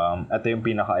ito yung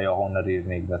pinaka-ayaw kong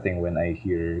naririnig na thing when I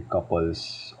hear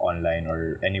couples online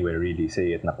or anywhere really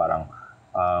say it na parang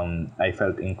I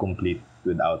felt incomplete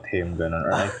without him, ganun.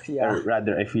 Or or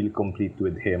rather, I feel complete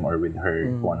with him or with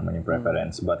her, kung ano man yung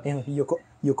preference. But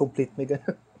you complete me,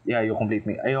 ganun. Yeah, you complete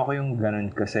me. Ayoko yung ganun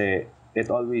kasi it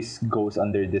always goes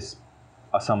under this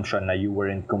assumption na you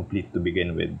weren't complete to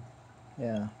begin with.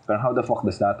 Pero how the fuck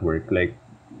does that work? Like,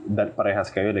 that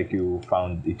parehas kayo, like you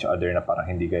found each other na parang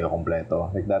hindi kayo kompleto.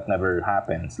 Like, that never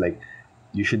happens. Like,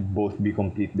 you should both be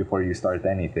complete before you start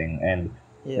anything. And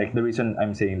like, the reason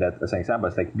I'm saying that as an example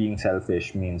is like being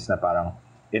selfish means na parang,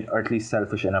 or at least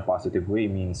selfish in a positive way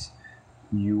means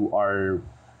you are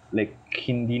like,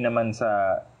 hindi naman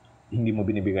sa hindi mo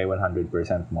binibigay 100%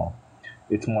 mo.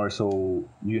 It's more so,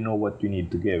 you know what you need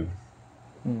to give.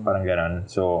 Parang ganun.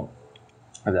 So,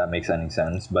 if that makes any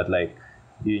sense. But like,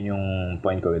 yun yung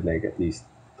point ko with like, at least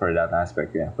for that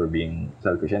aspect, for being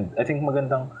selfish. And I think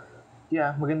magandang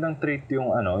trait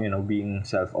yung being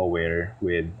self-aware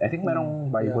with, I think merong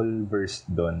Bible verse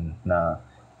doon na,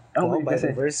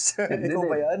 Bible verse? Ikaw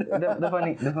ba yan?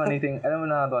 The funny thing, alam mo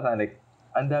nakatawa sa like,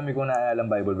 ang dami kong naaalang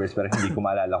Bible verse pero hindi ko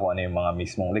maalala kung ano yung mga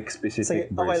mismong like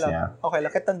specific verse niya. Okay lang.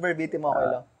 Kahit verbatim okay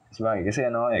lang. Kasi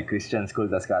Christian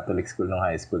school tas Catholic school nung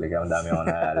high school, kaya ang dami akong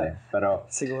naaalala. Pero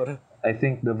siguro I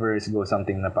think the verse goes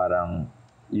something na parang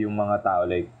yung mga tao,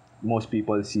 like most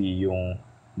people see yung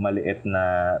maliit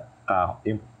na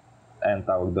ang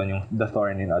tawag doon, yung the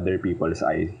thorn in other people's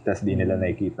eye, tas di nila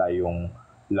nakikita yung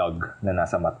log na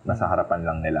nasa harapan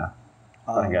lang nila.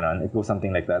 Parang ganon. It goes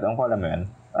something like that. Ang ko alam mo yan?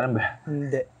 Alam ba?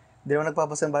 Hindi naman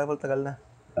nagpapasa ng Bible, tagal na.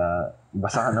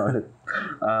 Basa ka na ulit.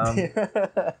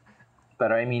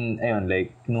 Pero I mean, ayun,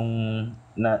 like,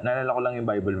 naalala ko lang yung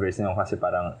Bible verse na yun kasi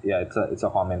parang, yeah, it's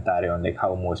a commentary on like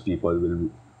how most people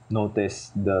will notice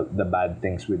the bad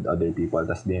things with other people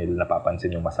tas di nila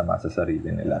napapansin yung masama sa sarili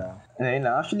nila. And ayun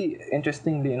lang, actually,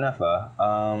 interestingly enough,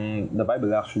 the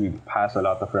Bible actually has a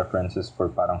lot of references for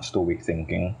parang stoic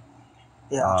thinking.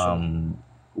 Yeah, actually.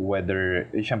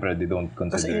 Whether, syempre, they don't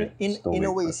consider Kasi it stoic. in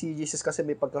a way, si Jesus kasi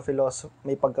may pagka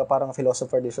parang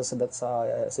philosopher din siya sa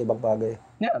ibang bagay.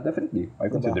 Yeah, definitely.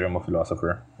 I consider him a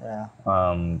philosopher. Yeah.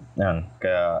 Yan.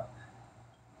 Kaya,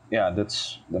 yeah,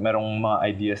 merong mga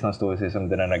ideas ng stoicism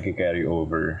din na nag-carry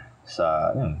over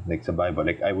sa, like sa Bible.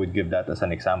 Like, I would give that as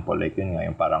an example. Like, yun nga,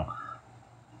 yung parang,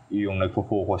 yung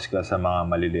nagpo-focus ka sa mga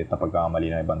maliliit na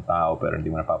pagkakamali ng ibang tao pero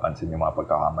hindi mo napapansin yung mga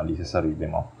pagkakamali sa sarili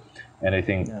mo. And I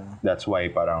think that's why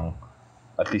parang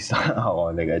at least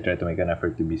ako, like, I try to make an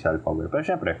effort to be self-aware. Pero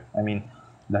syempre, I mean,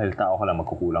 dahil tao ka lang,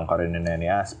 magkukulang ka rin in any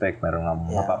aspect. Merong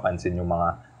mapapansin yung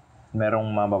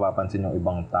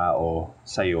ibang tao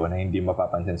sa'yo na hindi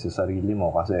mapapansin sa sarili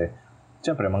mo kasi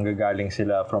syempre, manggagaling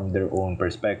sila from their own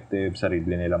perspective,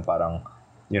 sarili nilang parang,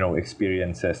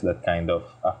 experiences that kind of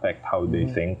affect how they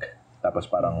think. Tapos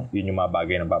parang yun yung mga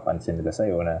bagay na mapapansin nila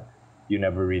sa'yo na you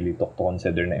never really took to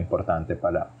consider na importante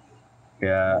pala.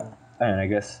 Kaya, ayun, I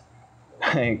guess,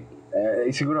 like,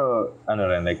 siguro,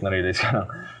 like, na-realize ko lang,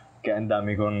 kaya ang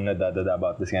dami kong nadadada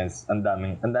about this, guys. Ang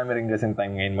dami rin kasing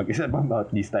time ngayon mag-isip about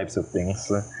these types of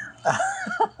things.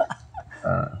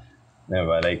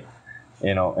 Diba? Like,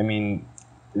 I mean,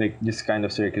 like, just kind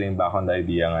of circling back on the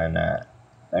idea nga na,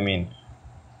 I mean,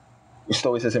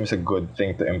 stoicism is a good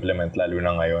thing to implement lalo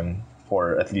na ngayon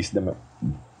for at least the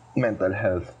mental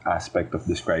health aspect of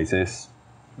this crisis.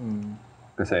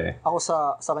 Kasi ako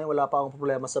sa akin wala pa akong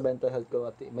problema sa mental health ko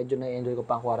at medyo na-enjoy ko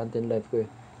pa ang quarantine life ko eh.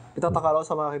 Itataka lang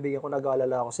sa mga kaibigan ko,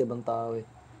 nag-aalala ako sa ibang tao eh.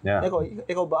 Yeah.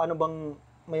 Ikaw ba, ano bang,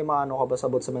 may maano ka ba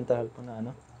sa about sa mental health mo na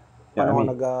ano? Paano ka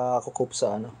nag-cope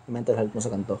sa mental health mo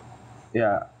sa kanto?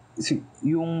 Yeah.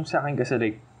 Yung sa akin kasi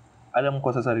like, alam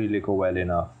ko sa sarili ko well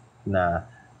enough na,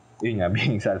 yun nga,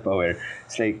 being self-aware.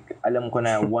 It's like, alam ko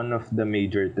na one of the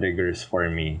major triggers for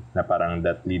me na parang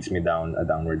that leads me down a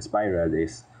downward spiral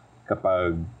is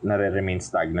kapag nare-remain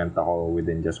stagnant ako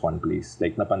within just one place.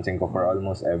 Like, napansin ko for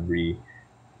almost every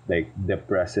like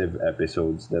depressive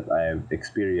episodes that I've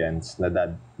experienced na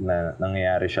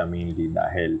nangyayari siya mainly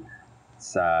dahil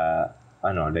sa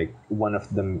like one of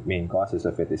the main causes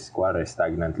of it is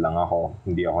stagnant lang ako.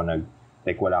 Hindi ako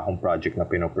wala akong project na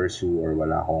pinopursue or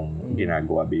wala akong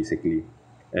ginagawa basically.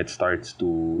 It starts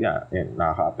to,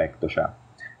 nakaka-apekto siya.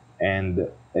 And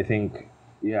I think,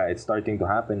 it's starting to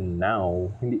happen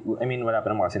now. Wala pa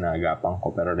naman kasi naagapan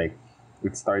ko pero like,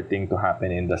 it's starting to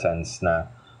happen in the sense na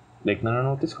like,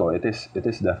 nanonotice ko, it is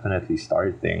definitely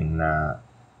starting na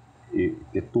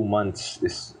 2 months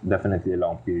is definitely a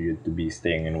long period to be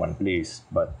staying in one place.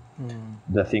 But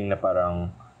the thing na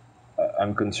parang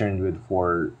I'm concerned with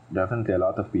for definitely a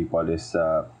lot of people is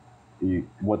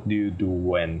what do you do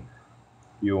when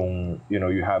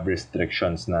you have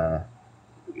restrictions na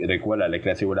like wala, like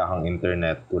let's say wala kang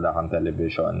internet, wala kang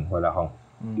television,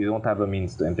 you don't have a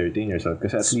means to entertain yourself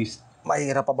kasi at least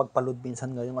mahirap pa magpaload minsan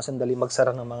ngayon kasi dali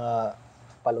magsara ng mga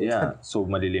paload. Yeah, so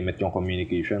malilimit yung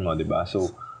communication mo, 'di ba?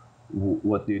 So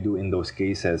what do you do in those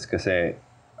cases? Kasi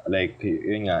like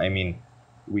yun nga,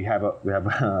 we have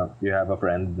a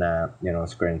friend na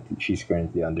she's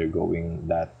currently undergoing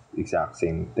that exact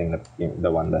same thing that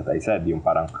the one that I said, yung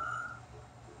parang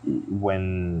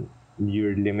when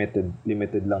you're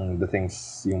limited lang the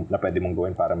things yung na pwede mong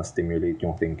gawin para ma-stimulate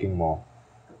yung thinking mo,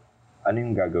 ano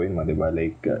yung gagawin mo, 'di ba?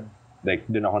 Like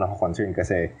doon ako nako-concern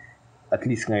kasi at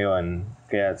least ngayon,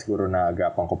 kaya siguro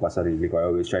naagapan ko pa sarili ko. I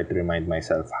always try to remind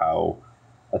myself how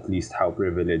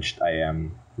privileged I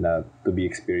am na to be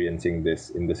experiencing this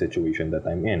in the situation that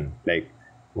I'm in. Like,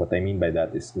 what I mean by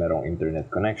that is merong internet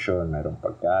connection, merong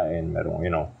pagkain, merong,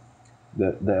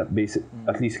 the basic,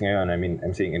 at least ngayon,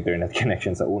 I'm saying internet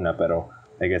connection sa una, pero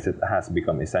I guess it has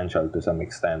become essential to some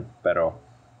extent. Pero,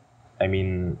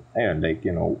 ayun, like,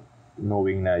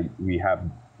 knowing na we have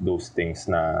those things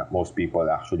na most people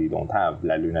actually don't have,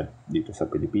 lalo na dito sa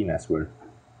Pilipinas where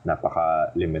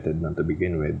napaka-limited na to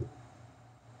begin with.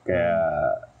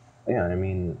 Kaya,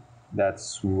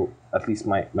 that's at least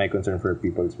my concern for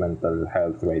people's mental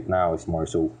health right now is more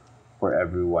so for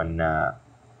everyone na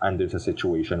under a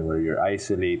situation where you're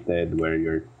isolated, where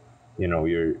you're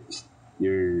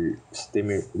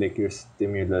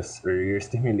stimulus or you're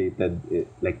stimulated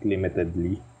like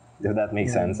limitedly. If that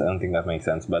makes sense, I don't think that makes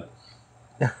sense, but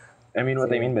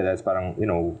what I mean by that is parang,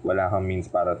 wala kang means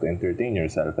para to entertain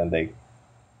yourself and like,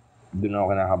 doon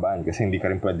ako kinakabahan kasi hindi ka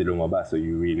rin pwede lumabas so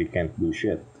you really can't do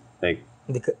shit. Like,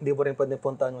 Hindi mo rin pwede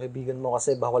puntahan ng kaibigan mo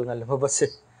kasi bawal nga lumabas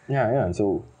eh. Yeah.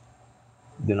 So,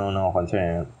 doon ako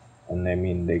concerned. And I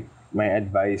mean, like, my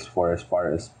advice for as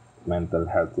far as mental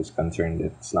health is concerned,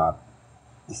 it's not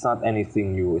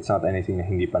anything new. It's not anything na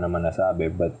hindi pa naman nasabi,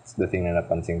 but the thing na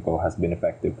napansin ko has been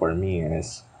effective for me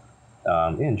is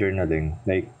journaling.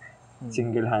 Like,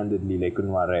 single-handedly, like,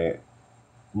 kunwari,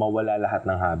 mawala lahat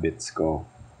ng habits ko.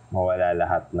 Mawala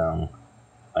lahat ng,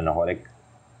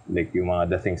 like yung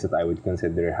the things that I would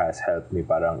consider has helped me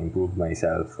parang improve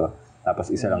myself.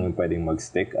 Tapos isa lang yung pwedeng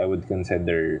mag-stick. I would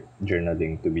consider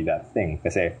journaling to be that thing.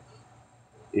 Kasi,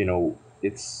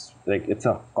 it's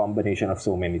a combination of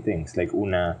so many things. Like,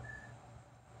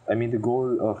 the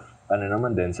goal of,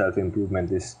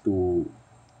 self-improvement is to,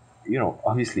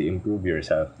 obviously improve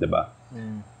yourself, diba?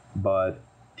 But,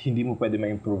 hindi mo pwede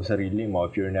ma-improve sarili mo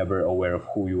if you're never aware of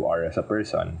who you are as a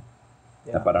person.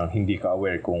 Yeah. Na parang hindi ka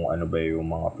aware kung ano ba yung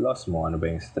mga flaws mo, ano ba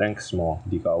yung strengths mo,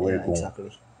 hindi ka aware kung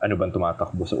ano bang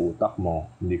tumatakbo sa utak mo,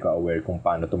 hindi ka aware kung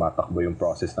paano tumatakbo yung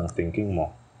process ng thinking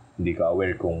mo, hindi ka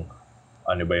aware kung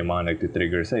ano ba yung mga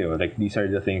nagtitrigger sa'yo. Like, these are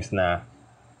the things na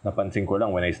napansin ko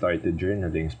lang when I started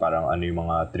journaling. Parang ano yung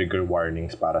mga trigger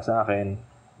warnings para sa akin,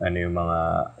 ano yung mga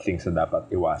things na dapat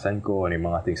iwasan ko, ano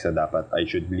yung mga things na dapat I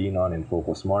should lean on and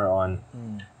focus more on.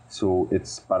 So,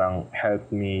 it's parang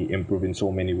helped me improve in so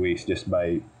many ways just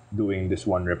by doing this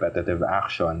one repetitive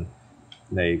action.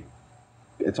 Like,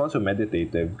 it's also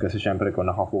meditative kasi syempre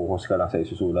kung nakafocus ka lang sa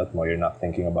isusulat mo, you're not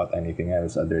thinking about anything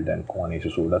else other than kung ano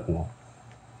isusulat mo.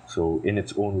 So, in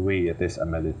its own way, it is a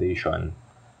meditation.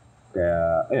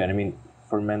 Kaya,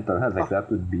 for mental health, like, that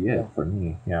would be it for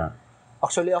me. Yeah.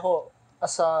 Actually, ako,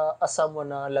 as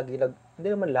someone na hindi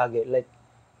naman lagi, like,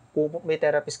 kung may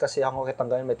therapist kasi ako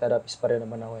kitanggalan, may therapist pa rin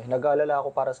naman ako eh. Nag-aalala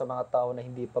ako para sa mga tao na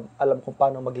hindi pa alam kung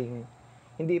paano maging,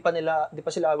 hindi pa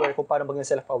sila aware kung paano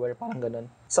maging self-aware, parang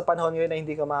ganun. Sa panahon ngayon na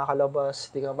hindi ka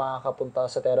makakalabas, hindi ka makakapunta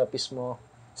sa therapist mo,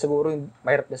 siguro,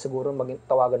 mahirap din siguro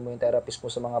tawagan mo yung therapist mo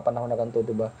sa mga panahon na ganito,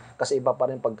 diba? Kasi iba pa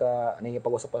rin pagka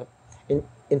nangyayapag-usap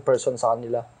in person sa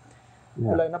kanila.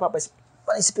 Yeah. Wala,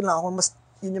 panisipin lang ako, mas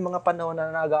yun yung mga panahon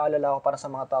na nag-aalala ako para sa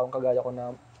mga taong kagaya ko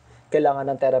na kailangan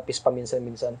ng therapist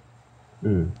paminsan-minsan.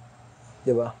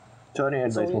 Diba? So, ano yung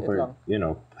advice mo for,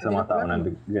 sa mga tao na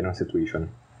ganang situation?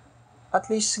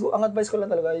 At least, ang advice ko lang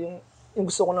talaga, yung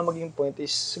gusto ko na maging point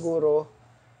is, siguro,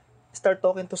 start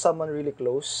talking to someone really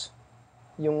close.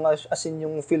 Yung, as in,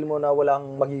 yung feel mo na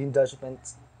walang magiging judgment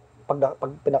pag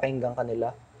pinakinggan ka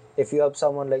nila. If you have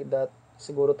someone like that,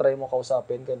 siguro try mo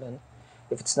kausapin, ganun.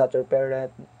 If it's not your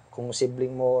parent, kung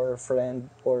sibling mo or friend,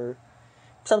 or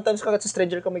sometimes kahit sa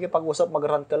stranger ka makikipag-usap,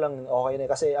 mag-rant ka lang, okay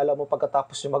na. Kasi alam mo,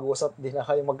 pagkatapos yung mag-usap, di na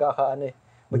kayo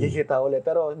magkikita ulit.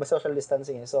 Pero may social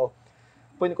distancing eh. So,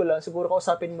 point ko lang, siguro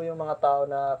kausapin mo yung mga tao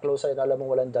na close sa'yo, na alam mo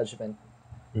walang judgment.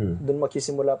 Doon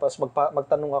magsisimula, pas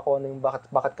magtanong ako ano yung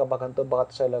bakit ka ba ganito,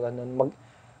 bakit siya lang ganun.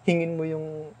 Hingin mo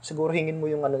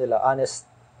yung nila, honest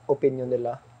opinion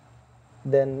nila.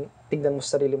 Then, tignan mo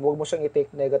sa sarili mo. Huwag mo siyang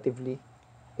i-take negatively.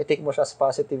 I-take mo siya as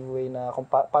positive way na kung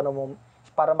paano mo,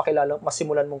 para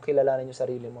masimulan mong kilalanin yung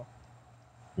sarili mo.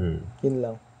 Yun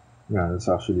lang. Yeah,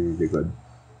 that's actually really good.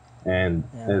 And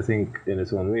I think in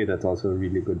its own way, that's also a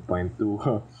really good point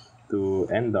to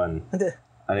end on.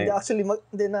 Hindi, actually,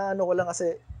 ko lang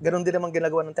kasi ganun din naman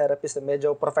ginagawa ng therapist.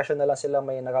 Medyo professional lang sila,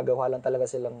 may nagagawa lang talaga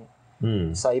silang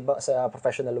sa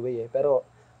professional way eh. Pero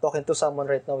talking to someone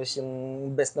right now is yung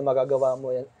best na magagawa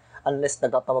mo yan unless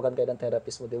nagtatawagan kayo ng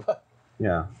therapist mo, di ba?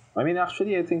 Yeah.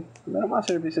 Actually, I think meron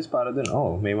mga services para dun.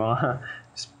 May mga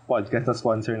podcast na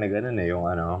sponsor na ganun eh, yung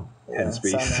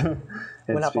Headspace.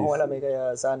 Wala pa akong alam eh,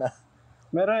 kaya sana.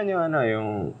 Meron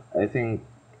yung I think,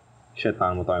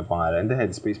 mo tayo yung pangalan. The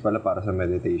Headspace pala para sa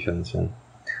meditations yun.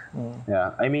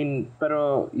 Yeah.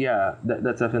 Pero yeah,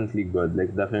 that's definitely good.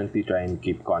 Like, definitely try and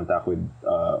keep contact with,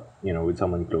 with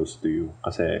someone close to you.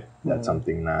 Kasi that's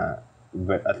something na,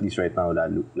 at least right now,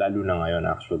 lalo na ngayon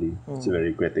actually, it's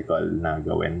very critical na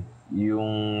gawin.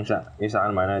 Yung sa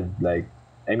akin naman, like,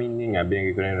 yun nga,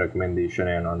 binigay ko na yung recommendation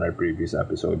na yun on our previous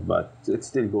episode, but it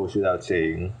still goes without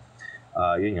saying,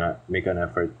 yun nga, make an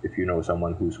effort if you know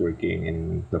someone who's working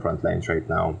in the front lines right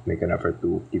now, make an effort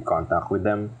to keep contact with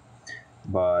them.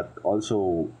 But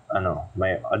also,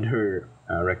 my other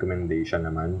recommendation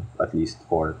naman, at least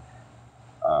for,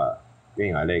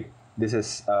 yun nga, like, this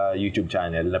is a YouTube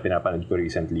channel na pinapanood ko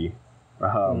recently.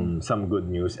 Some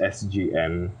Good News,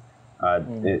 SGN.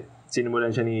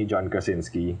 Sinimulan siya ni John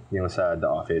Krasinski, yung sa The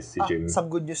Office, si Jim.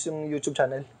 Some Good News yung YouTube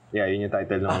channel? Yeah, yun yung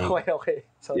title ng... Okay.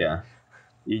 Sorry. Yeah.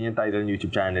 Yun yung title ng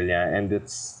YouTube channel niya. And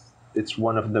it's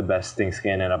one of the best things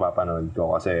kaya na napapanood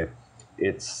ko kasi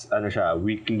it's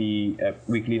weekly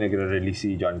nagre-release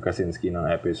si John Krasinski ng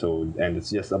episode, and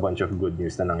it's just a bunch of good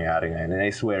news na nangyari ngayon. And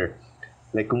I swear,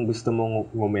 like kung gusto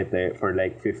mong ngumiti for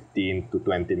like 15 to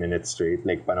 20 minutes straight,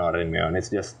 like panoorin mo yun.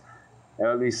 It's just, I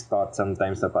always thought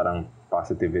sometimes na parang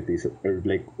positivity or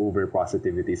like over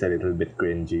positivity is a little bit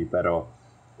cringy, pero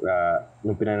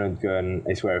nung pinanood ko yun,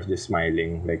 I swear I was just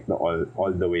smiling like all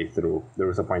the way through. There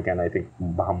was a point and I think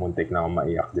baka muntik na ako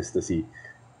maiyak just to see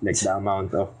like the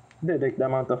amount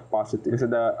of positive. So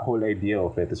the whole idea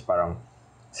of it is parang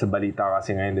sa balita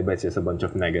kasi ngayon, diba, it's just a bunch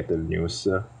of negative news.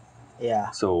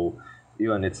 Yeah. So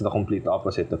yun, it's the complete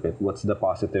opposite of it. What's the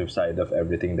positive side of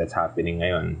everything that's happening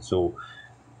ngayon? So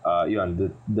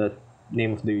yun, the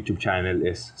name of the YouTube channel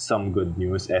is Some Good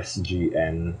News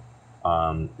SGN,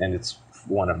 and it's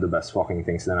one of the best fucking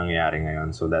things na nangyayari ngayon.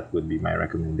 So that would be my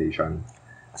recommendation.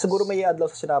 Siguro may i-add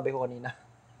lang sa sinabi ko kanina.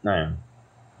 Ayun.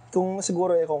 Kung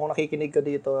siguro kung nakikinig ka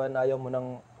dito na ayaw mo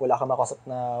nang wala ka makausap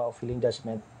na feeling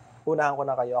judgment, unahan ko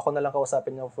na kayo. Ako na lang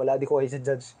kausapin nyo. Wala, di ko kayo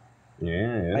judge.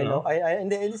 Yeah, I know.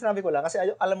 Hindi sinabi ko lang. Kasi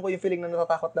alam ko yung feeling na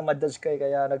natatakot na ma-judge kayo.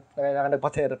 Kaya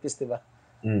nagpa-therapist, di ba?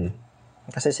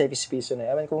 Kasi safe space yun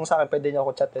eh. I mean, kung sa akin, pwede nyo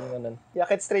ako chatin ganun. Yeah,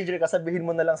 kahit stranger ka, sabihin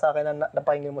mo na lang sa akin na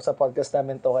napahingin mo sa podcast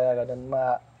namin to. Kaya ganun.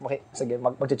 Sige,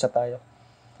 mag-chat tayo.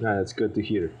 Yeah, that's good to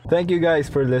hear. Thank you guys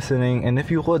for listening, and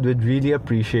if you could, we'd really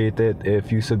appreciate it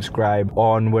if you subscribe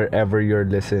on wherever you're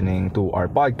listening to our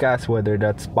podcast, whether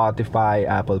that's Spotify,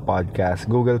 Apple Podcasts,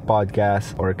 Google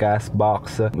Podcasts, or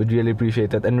Castbox. We'd really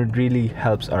appreciate it, and it really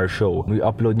helps our show. We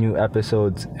upload new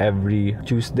episodes every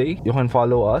Tuesday. You can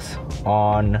follow us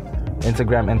on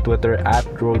Instagram and Twitter at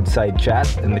Roadside Chat,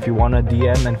 and if you wanna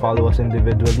DM and follow us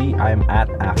individually, I'm at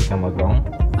Aki Kamagong.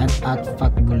 I'm at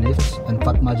Fatbulifts and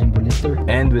FatMajinBulifter.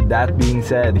 And with that being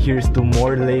said, here's to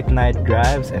more late night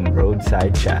drives and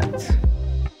roadside chats.